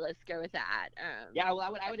vibe. Let's go with that. Yeah,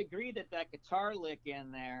 well, I would agree that guitar lick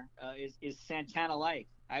in there is Santana like.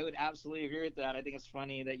 I would absolutely agree with that. I think it's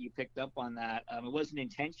funny that you picked up on that. It wasn't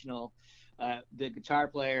intentional. The guitar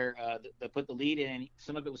player that put the lead in,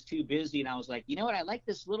 some of it was too busy, and I was like, you know what? I like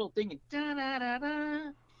this little thing. Da da da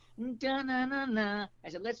da. Da, na, na, na. I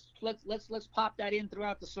said, let's pop that in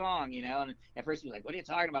throughout the song, And at first he was like, "What are you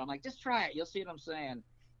talking about?" I'm like, "Just try it. You'll see what I'm saying."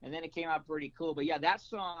 And then it came out pretty cool. But yeah, that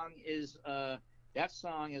song is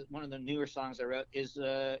one of the newer songs I wrote. Is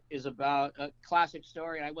about a classic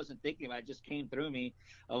story. I wasn't thinking about it; just came through me,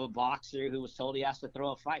 of a boxer who was told he has to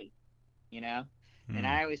throw a fight. You know, and Mm.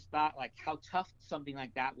 I always thought like how tough something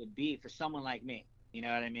like that would be for someone like me. You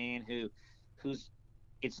know what I mean? Who's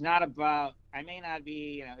it's not about. I may not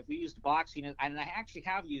be. If we used boxing, and I actually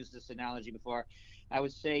have used this analogy before. I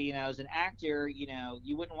would say, as an actor,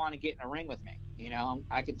 you wouldn't want to get in a ring with me.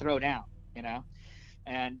 I could throw down. You know,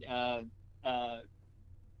 and uh,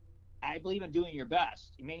 I believe in doing your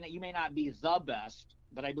best. You may not be the best,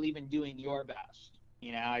 but I believe in doing your best.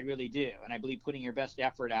 I really do, and I believe putting your best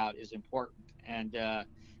effort out is important. And to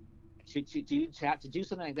have to do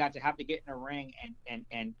something like that, to have to get in a ring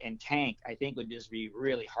and tank, I think would just be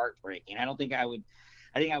really heartbreaking. I don't think I would.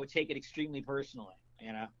 I think I would take it extremely personally.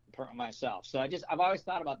 Myself. So I've always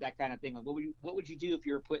thought about that kind of thing. Like, what would you do if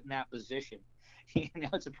you were put in that position?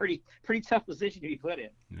 It's a pretty tough position to be put in.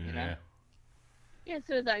 You know. Yeah. Yeah,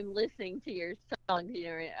 so as I'm listening to your songs,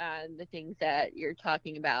 the things that you're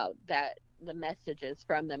talking about, that the messages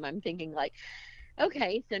from them, I'm thinking like,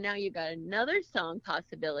 okay, so now you got another song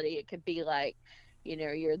possibility. It could be like,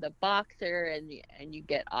 you're the boxer, and you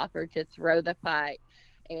get offered to throw the fight,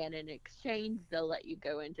 and in exchange they'll let you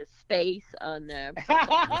go into space on the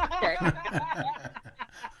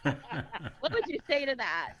what would you say to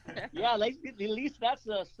that? Yeah, at least that's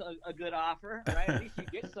a good offer, right? At least you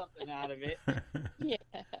get something out of it. Yeah.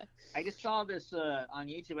 I just saw this on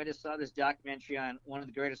YouTube. I just saw this documentary on one of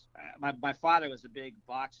the greatest. My father was a big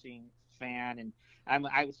boxing fan, and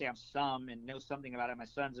I would say I'm some and know something about it. My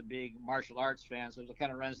son's a big martial arts fan, so it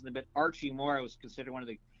kind of runs in the bit. Archie Moore was considered one of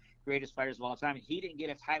the greatest fighters of all time. He didn't get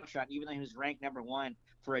a title shot, even though he was ranked #1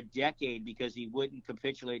 for a decade, because he wouldn't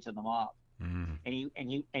capitulate to the mob. Mm.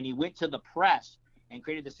 And he went to the press and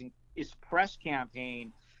created this press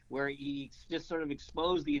campaign where he just sort of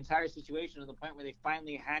exposed the entire situation to the point where they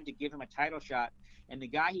finally had to give him a title shot. And the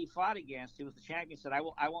guy he fought against, who was the champion, said, I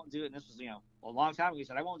won't do it. And this was, a long time ago. He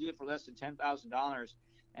said, I won't do it for less than $10,000.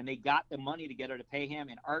 And they got the money together to pay him.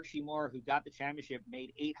 And Archie Moore, who got the championship,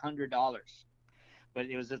 made $800. But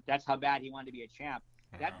that's how bad he wanted to be a champ.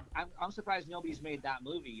 I'm surprised nobody's made that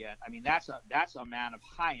movie yet. I mean, that's a man of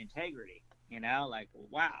high integrity. Like,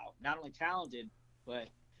 wow, not only talented, but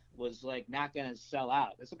was like not going to sell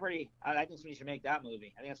out. That's I think somebody should make that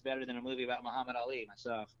movie. I think it's better than a movie about Muhammad Ali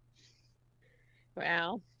myself.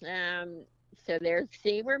 Well, so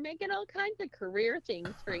we're making all kinds of career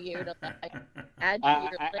things for you to like add to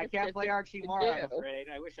your list. I can't play Archie Moore, I'm afraid.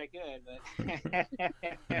 I wish I could, but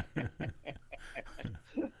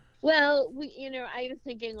Well, I was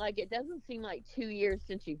thinking, like, it doesn't seem like 2 years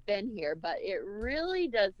since you've been here, but it really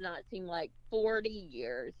does not seem like 40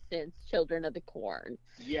 years since Children of the Corn.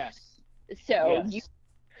 Yes. So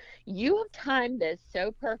you have timed this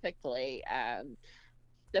so perfectly.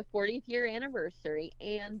 The 40th year anniversary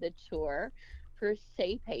and the tour for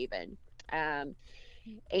Safe Haven. And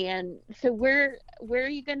so where are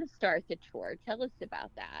you going to start the tour? Tell us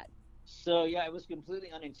about that. So, yeah, it was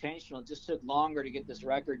completely unintentional. It just took longer to get this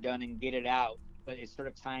record done and get it out, but it's sort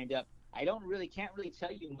of timed up. I can't really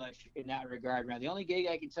tell you much in that regard. Now, the only gig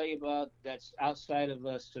I can tell you about that's outside of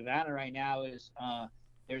Savannah right now is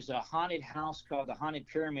there's a haunted house called the Haunted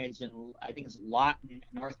Pyramids in, I think it's Lawton,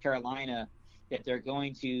 North Carolina, that they're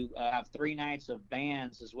going to have 3 nights of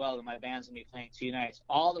bands as well, and my band's going to be playing 2 nights.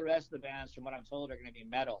 All the rest of the bands, from what I'm told, are going to be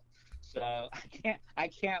metal. So I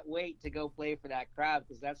can't wait to go play for that crowd,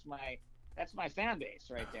 because that's my fan base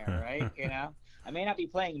right there, right? I may not be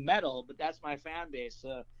playing metal, but that's my fan base.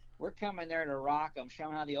 So we're coming there to rock them,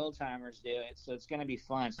 showing how the old timers do it. So it's going to be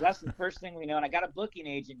fun. So that's the first thing we know. And I got a booking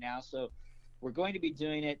agent now, so we're going to be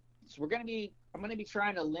doing it. So I'm going to be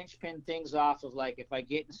trying to linchpin things off of, like, if I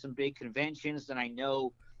get in some big conventions, then I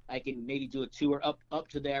know I can maybe do a tour up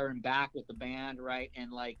to there and back with the band, right?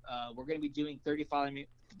 And like we're going to be doing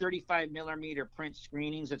 35 millimeter print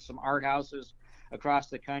screenings at some art houses across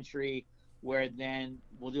the country, where then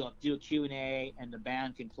we'll do a Q&A, and the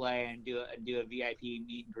band can play and do a VIP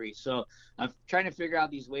meet and greet. So I'm trying to figure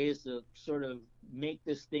out these ways to sort of make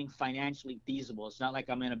this thing financially feasible. It's not like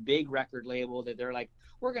I'm in a big record label that they're like,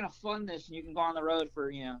 we're going to fund this and you can go on the road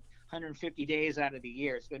for 150 days out of the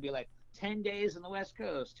year. It's going to be like 10 days in the West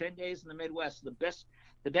Coast, 10 days in the Midwest. The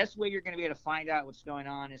best way you're going to be able to find out what's going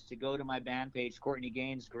on is to go to my band page, Courtney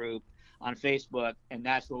Gains group on Facebook, and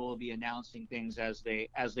that's where we'll be announcing things as they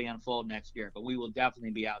unfold next year. But we will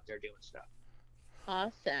definitely be out there doing stuff.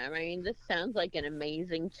 Awesome. I mean, this sounds like an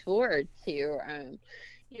amazing tour to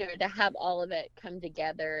have all of it come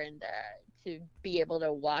together, and to be able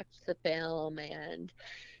to watch the film and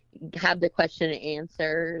have the question and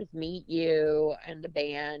answers, meet you and the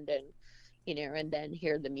band, and and then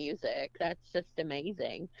hear the music. That's just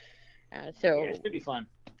amazing. So it should be fun.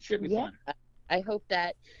 Should be fun. I hope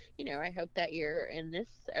that you're in this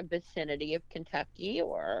vicinity of Kentucky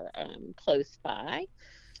or close by.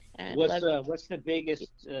 And what's the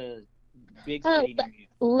biggest big city near you?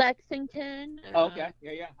 Lexington. Okay.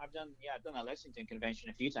 Yeah. I've done that Lexington convention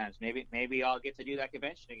a few times. Maybe I'll get to do that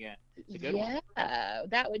convention again. It's a good one.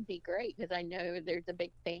 That would be great, because I know there's a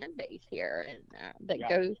big fan base here and that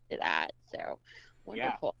goes to that. So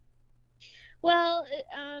wonderful. Yeah. Well,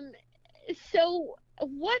 so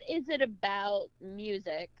what is it about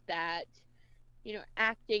music that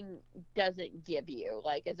acting doesn't give you,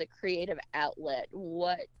 like, as a creative outlet?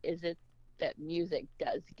 What is it that music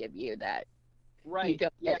does give you that you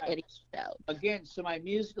don't get anything else? Again, so my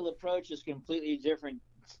musical approach is completely different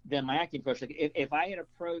than my acting approach. Like, if I had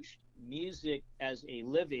approached music as a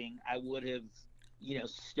living, I would have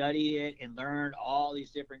studied it and learned all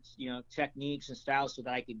these different techniques and styles so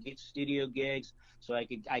that I could get studio gigs, so I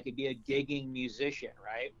could be a gigging musician,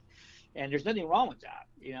 right? And there's nothing wrong with that,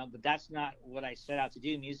 but that's not what I set out to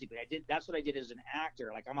do musically. That's what I did as an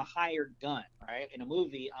actor. Like, I'm a hired gun, right? In a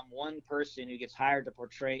movie, I'm one person who gets hired to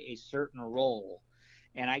portray a certain role,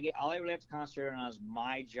 and all I really have to concentrate on is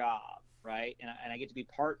my job, right? And I get to be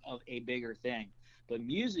part of a bigger thing. But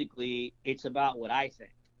musically, it's about what I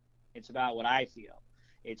think. It's about what I feel.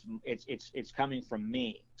 It's coming from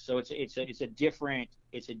me. So it's a different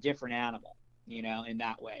animal, in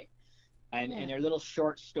that way. And they're little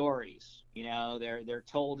short stories, they're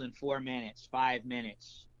told in 4 minutes, 5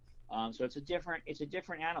 minutes. So it's a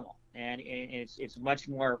different animal, and it's much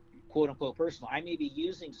more quote unquote personal. I may be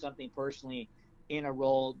using something personally in a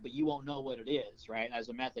role, but you won't know what it is, right? As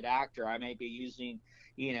a method actor, I may be using,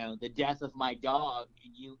 the death of my dog,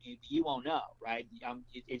 and you won't know, right?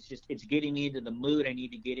 It's getting me into the mood I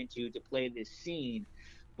need to get into to play this scene.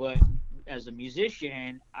 But as a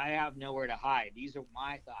musician, I have nowhere to hide. These are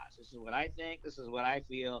my thoughts. This is what I think. This is what I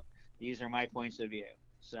feel. These are my points of view.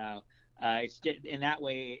 So it's in that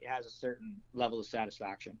way, it has a certain level of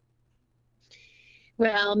satisfaction.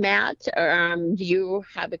 Well, Matt, do you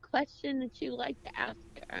have a question that you like to ask?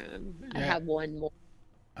 I have one more.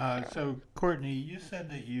 So, Courtney, you said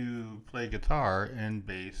that you play guitar and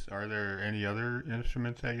bass. Are there any other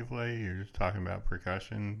instruments that you play? You're just talking about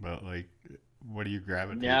percussion, but like, what do you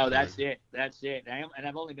gravitate No, towards? that's it.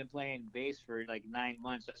 I've only been playing bass for like 9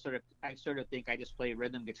 months. I sort of think I just play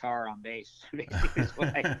rhythm guitar on bass. Basically, is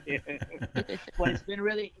what I do. But it's been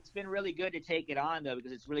really good to take it on, though,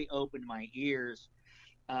 because it's really opened my ears.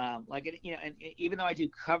 And even though I do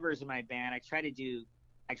covers in my band, I try to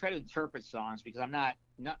interpret songs, because I'm not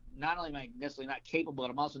only am I necessarily not capable,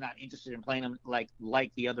 but I'm also not interested in playing them like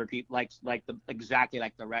the other people, exactly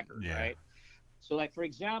like the record, right? So, like, for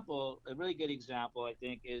example, a really good example, I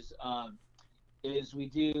think, is we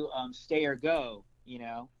do "Stay or Go,"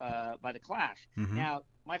 by the Clash. Mm-hmm. Now,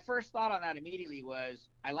 my first thought on that immediately was,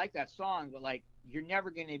 I like that song, but like, you're never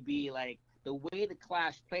going to be like the way the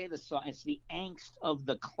Clash play the song. It's the angst of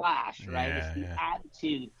the Clash, right? It's the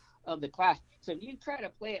attitude of the Clash. So if you try to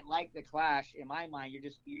play it like the Clash, in my mind,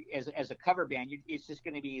 as a cover band, it's just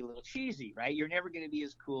going to be a little cheesy, right? You're never going to be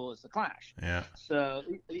as cool as the Clash. Yeah. So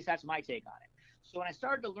at least that's my take on it. So when I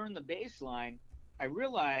started to learn the bass line, I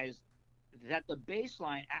realized that the bass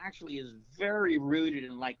line actually is very rooted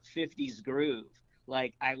in like 50s groove.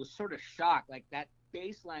 Like, I was sort of shocked, like that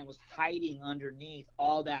bass line was hiding underneath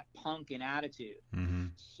all that punk and attitude. Mm-hmm.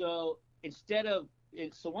 So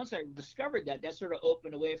once I discovered that sort of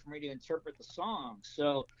opened a way for me to interpret the song.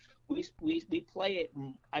 So we play it.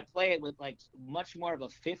 I play it with like much more of a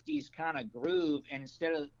 50s kind of groove, and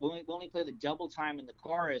instead of we only play the double time in the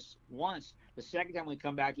chorus once. The second time we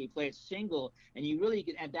come back, we play it single, and you really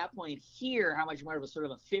can at that point hear how much more of a sort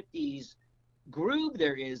of a 50s groove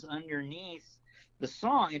there is underneath the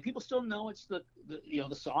song, and people still know it's the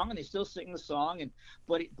song, and they still sing the song,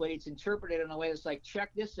 but it's interpreted in a way that's like,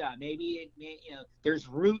 check this out. Maybe there's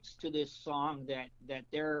roots to this song that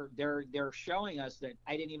they're showing us that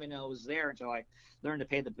I didn't even know was there until I learned to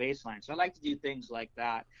play the bass line. So I like to do things like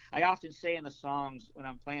that. I often say in the songs when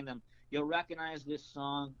I'm playing them, you'll recognize this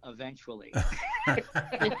song eventually.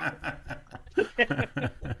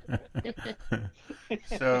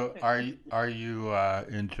 So, are you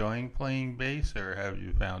enjoying playing bass, or have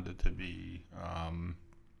you found it to be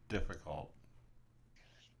difficult?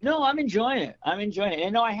 No, I'm enjoying it.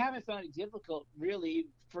 And no, I haven't found it difficult, really,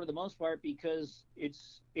 for the most part, because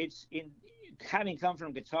it's in having come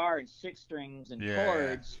from guitar and 6 strings and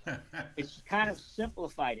chords. It's kind of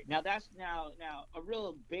simplified it. Now that's now a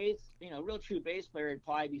real bass, real true bass player would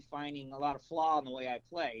probably be finding a lot of flaw in the way I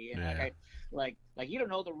play. Like you don't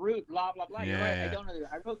know the root, blah blah blah. You're right. I don't know.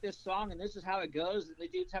 I wrote this song and this is how it goes, and the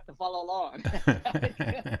dudes have to follow along.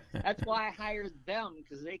 That's why I hired them,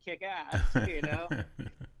 because they kick ass,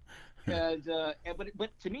 But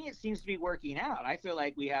to me, it seems to be working out. I feel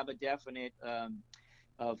like we have a definite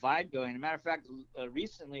vibe going. As a matter of fact,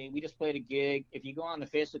 recently we just played a gig. If you go on the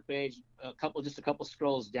Facebook page, a couple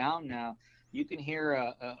scrolls down now, you can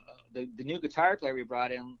hear the new guitar player we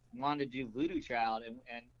brought in wanted to do Voodoo Child,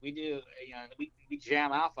 and we do we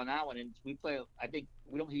jam off on that one, and we play. I think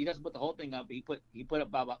he doesn't put the whole thing up, but he put up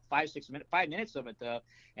about 5 minutes of it though,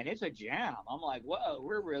 and it's a jam. I'm like, whoa,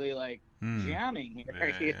 we're really like jamming here,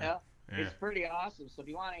 It's pretty awesome. So if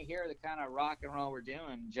you want to hear the kind of rock and roll we're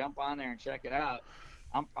doing, jump on there and check it out.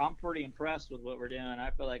 I'm pretty impressed with what we're doing. I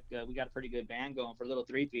feel like we got a pretty good band going for a little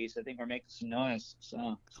 3-piece. I think we're making some noise.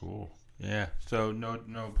 So cool. Yeah. So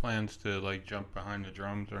no plans to like jump behind the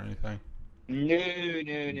drums or anything? No.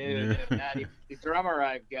 Not even, the drummer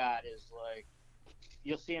I've got is like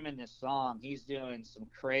you'll see him in this song. He's doing some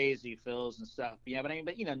crazy fills and stuff. Yeah, but I mean,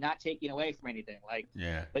 but not taking away from anything. Like,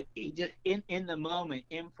 Yeah. but he just in the moment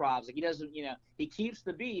improvs. Like he doesn't, he keeps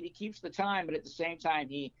the beat, he keeps the time, but at the same time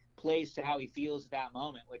he plays to how he feels at that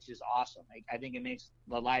moment, which is awesome. I think it makes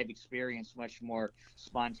the live experience much more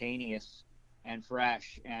spontaneous and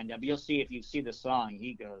fresh. And you'll see, if you see the song,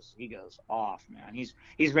 he goes off, man. He's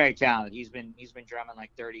very talented. He's been drumming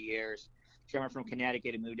like 30 years. Drummer from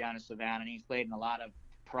Connecticut, and moved down to Savannah, and he's played in a lot of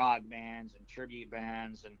prog bands and tribute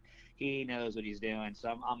bands, and he knows what he's doing. So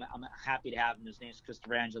I'm happy to have him. His name's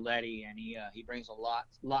Christopher Angeletti, and he brings a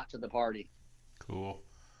lot to the party. Cool.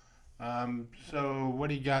 So what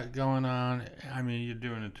do you got going on? I mean, you're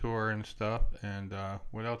doing a tour and stuff, and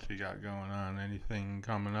what else you got going on? Anything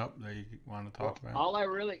coming up that you want to talk about? I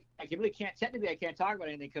can't talk about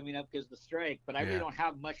anything coming up because of the strike, but I really don't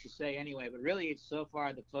have much to say anyway. But really, it's so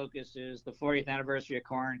far the focus is the 40th anniversary of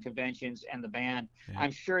Korn conventions and the band. Yeah.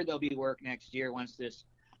 I'm sure there'll be work next year once this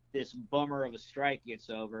bummer of a strike gets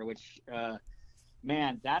over, which,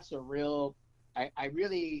 man, that's a real... I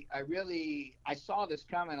saw this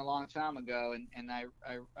coming a long time ago, and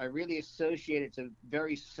I really associate it to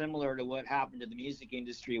very similar to what happened to the music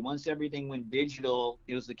industry. Once everything went digital,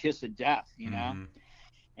 it was the kiss of death, you know? Mm-hmm.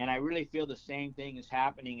 And I really feel the same thing is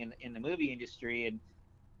happening in the movie industry. And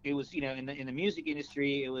it was, in the music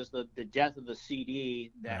industry, it was the death of the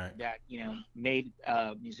CD that made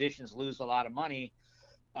musicians lose a lot of money.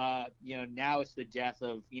 Now it's the death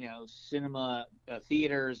of, cinema,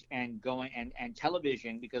 theaters, and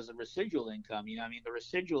television because of residual income. The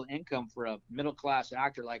residual income for a middle-class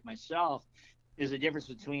actor like myself is the difference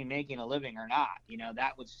between making a living or not.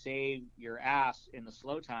 That would save your ass in the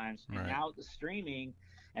slow times. And now with the streaming,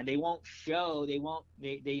 and they're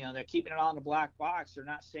keeping it on the black box. They're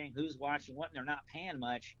not saying who's watching what, and they're not paying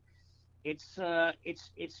much. It's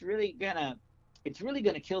really gonna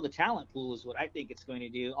kill the talent pool, is what I think it's going to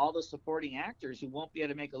do. All the supporting actors who won't be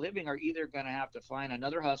able to make a living are either going to have to find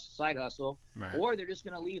another side hustle, or they're just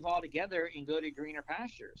going to leave altogether and go to greener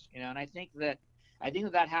pastures. And I think that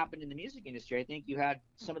happened in the music industry. I think you had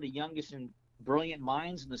some of the youngest and brilliant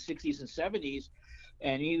minds in the 60s and 70s,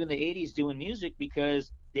 and even the 80s doing music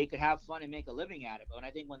because they could have fun and make a living at it. But I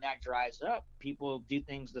think when that dries up, people do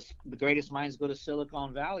things. The greatest minds go to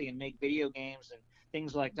Silicon Valley and make video games and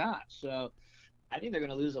things like that. So I think they're going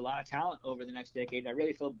to lose a lot of talent over the next decade. I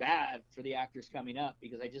really feel bad for the actors coming up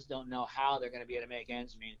because I just don't know how they're going to be able to make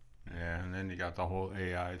ends meet. Yeah, and then you got the whole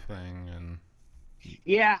AI thing, and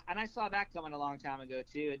I saw that coming a long time ago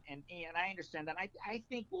too, and I understand that. I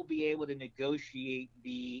think we'll be able to negotiate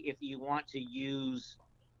if you want to use,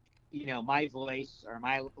 my voice or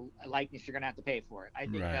my likeness, you're going to have to pay for it. I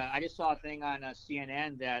think I just saw a thing on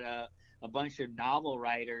CNN that a bunch of novel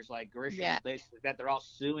writers like Grisham, that they're all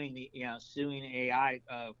suing AI,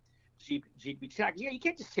 GPT. You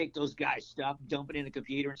can't just take those guys' stuff, dump it in the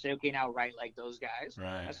computer, and say, okay, now write like those guys.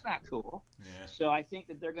 Right. That's not cool. Yeah. So I think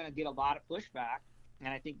that they're going to get a lot of pushback,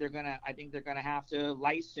 and I think they're going to have to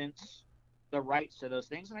license the rights to those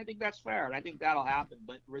things, and I think that's fair, and I think that'll happen.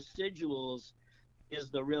 But residuals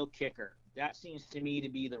is the real kicker. That seems to me to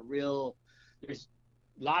be the real. There's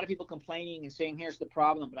a lot of people complaining and saying, here's the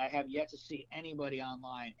problem, but I have yet to see anybody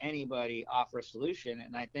online, offer a solution.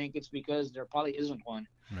 And I think it's because there probably isn't one.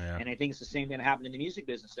 Yeah. And I think it's the same thing that happened in the music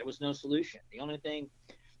business. There was no solution. The only thing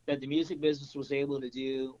that the music business was able to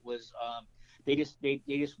do was they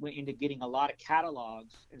just went into getting a lot of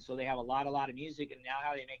catalogs. And so they have a lot of music. And now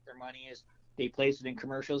how they make their money is they place it in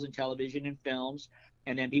commercials and television and films.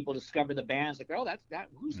 And then people discover the bands, like, oh,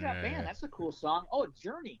 who's that band? That's a cool song. Oh,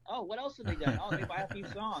 Journey. Oh, what else have they done? Oh, they buy a few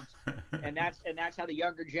songs. And that's how the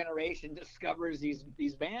younger generation discovers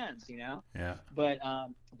these bands, Yeah. But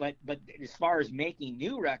as far as making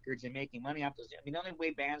new records and making money off those, the only way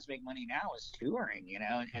bands make money now is touring,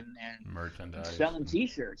 and merchandise, selling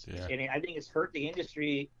T-shirts. Yeah. And I think it's hurt the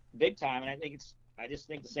industry big time. And I just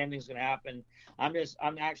think the same thing's going to happen. I'm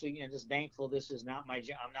actually, just thankful this is not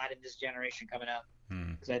I'm not in this generation coming up.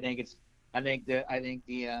 Because I think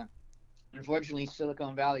the unfortunately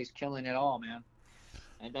Silicon Valley is killing it all, man,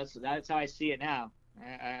 and that's how I see it now.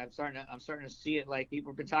 I'm starting to see it like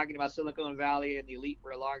people have been talking about Silicon Valley and the elite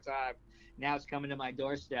for a long time. Now it's coming to my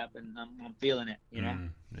doorstep, and I'm feeling it,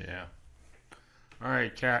 Yeah. All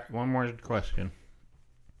right, Kat, one more question.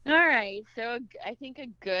 All right, so I think a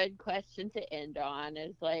good question to end on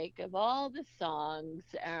is like, of all the songs,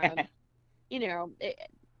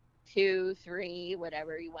 2, 3,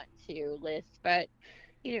 whatever you want to list, but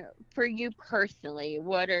for you personally,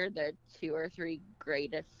 what are the 2 or 3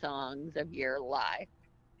 greatest songs of your life?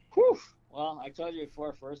 Whew. Well, I told you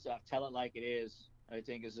before, first off, Tell It Like It Is. I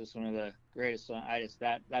think is just one of the greatest songs.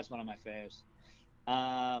 That's one of my faves.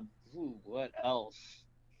 What else?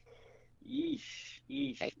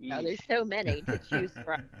 Now, there's so many to choose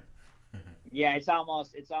from. Yeah, it's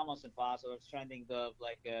almost impossible. I was trying to think of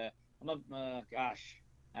like gosh,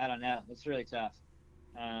 I don't know. It's really tough.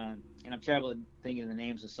 And I'm terrible at thinking of the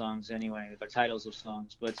names of songs anyway, the titles of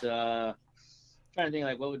songs. But trying to think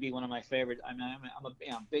like what would be one of my favorite. I mean, I'm a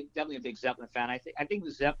definitely a big Zeppelin fan. I think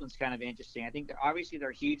the Zeppelin's kind of interesting. I think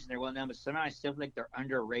they're huge and they're well known, but somehow I still feel like they're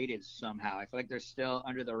underrated somehow. I feel like they're still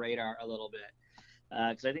under the radar a little bit.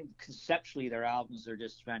 Because I think conceptually their albums are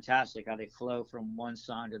just fantastic, how they flow from one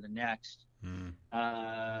song to the next.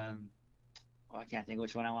 I can't think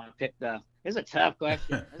which one I want to pick, though. It's a tough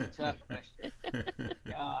question.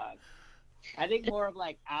 God. I think more of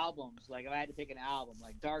like albums. Like if I had to pick an album,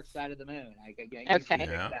 like Dark Side of the Moon. I could pick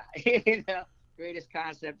that. Greatest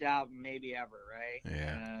concept album maybe ever, right?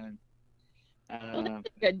 Yeah. Well, that's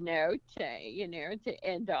a good note, to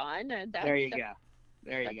end on. There you go.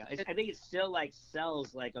 I think it still like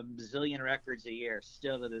sells like a bazillion records a year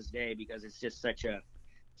still to this day because it's just such a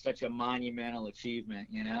monumental achievement,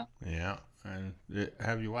 Yeah. And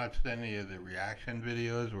have you watched any of the reaction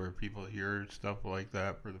videos where people hear stuff like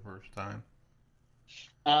that for the first time?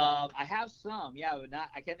 I have some, yeah, but not.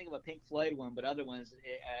 I can't think of a Pink Floyd one, but other ones,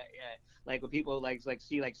 like when people like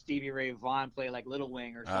see like Stevie Ray Vaughan play like Little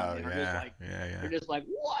Wing or something, they're just like,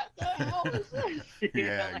 what the hell is this?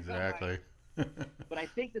 Exactly. But I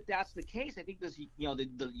think that's the case. I think this,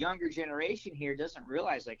 the younger generation here doesn't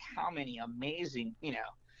realize like how many amazing,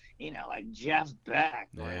 like Jeff Beck,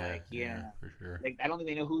 or for sure. Like I don't think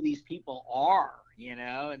they know who these people are,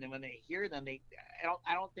 And then when they hear them, I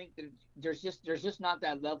don't think that there's just not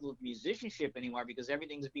that level of musicianship anymore because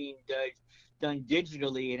everything's being done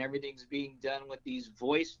digitally and everything's being done with these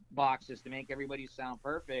voice boxes to make everybody sound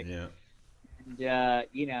perfect. Yeah. And they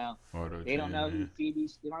don't know who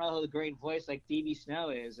they don't know who the great voice like Phoebe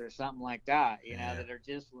Snow is or something like that. That are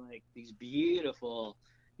just like these beautiful,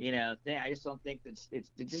 thing. I just don't think that it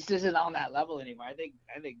just isn't on that level anymore. I think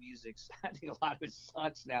music's. I think a lot of it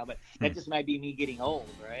sucks now, but that just might be me getting old,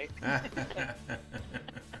 right?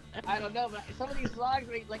 I don't know, but some of these songs,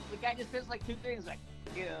 like the guy just says like two things, like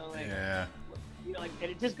yeah. Like, and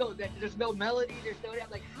it just goes. There's no melody. There's no. I'm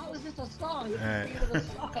like, how is this a song? This is a beautiful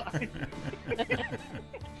song.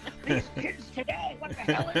 These kids today, what the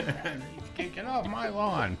hell is that? He's kicking off my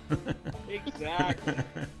lawn. Exactly.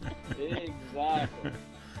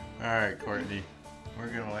 All right, Courtney, we're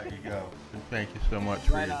gonna let you go. And thank you so much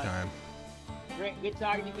for your time. Great, good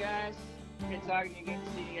talking to you guys. Good talking to you again.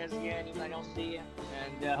 See you guys again, even if I don't see you.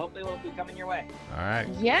 And hopefully we'll be coming your way. All right.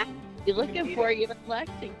 Yeah. Be looking for you in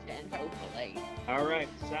Lexington, hopefully. All right.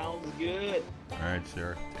 Sounds good. All right,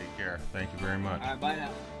 sir. Take care. Thank you very much. All right. Bye now.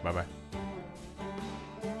 Bye-bye.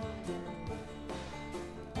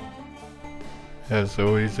 As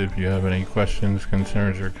always, if you have any questions,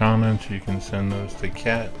 concerns, or comments, you can send those to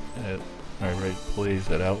Kat at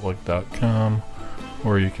iWritePlays@outlook.com,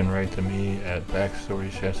 or you can write to me at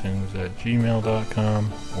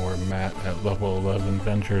backstorysessions@gmail.com or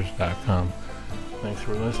matt@level11ventures.com. Thanks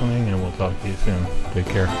for listening, and we'll talk to you soon. Take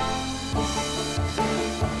care.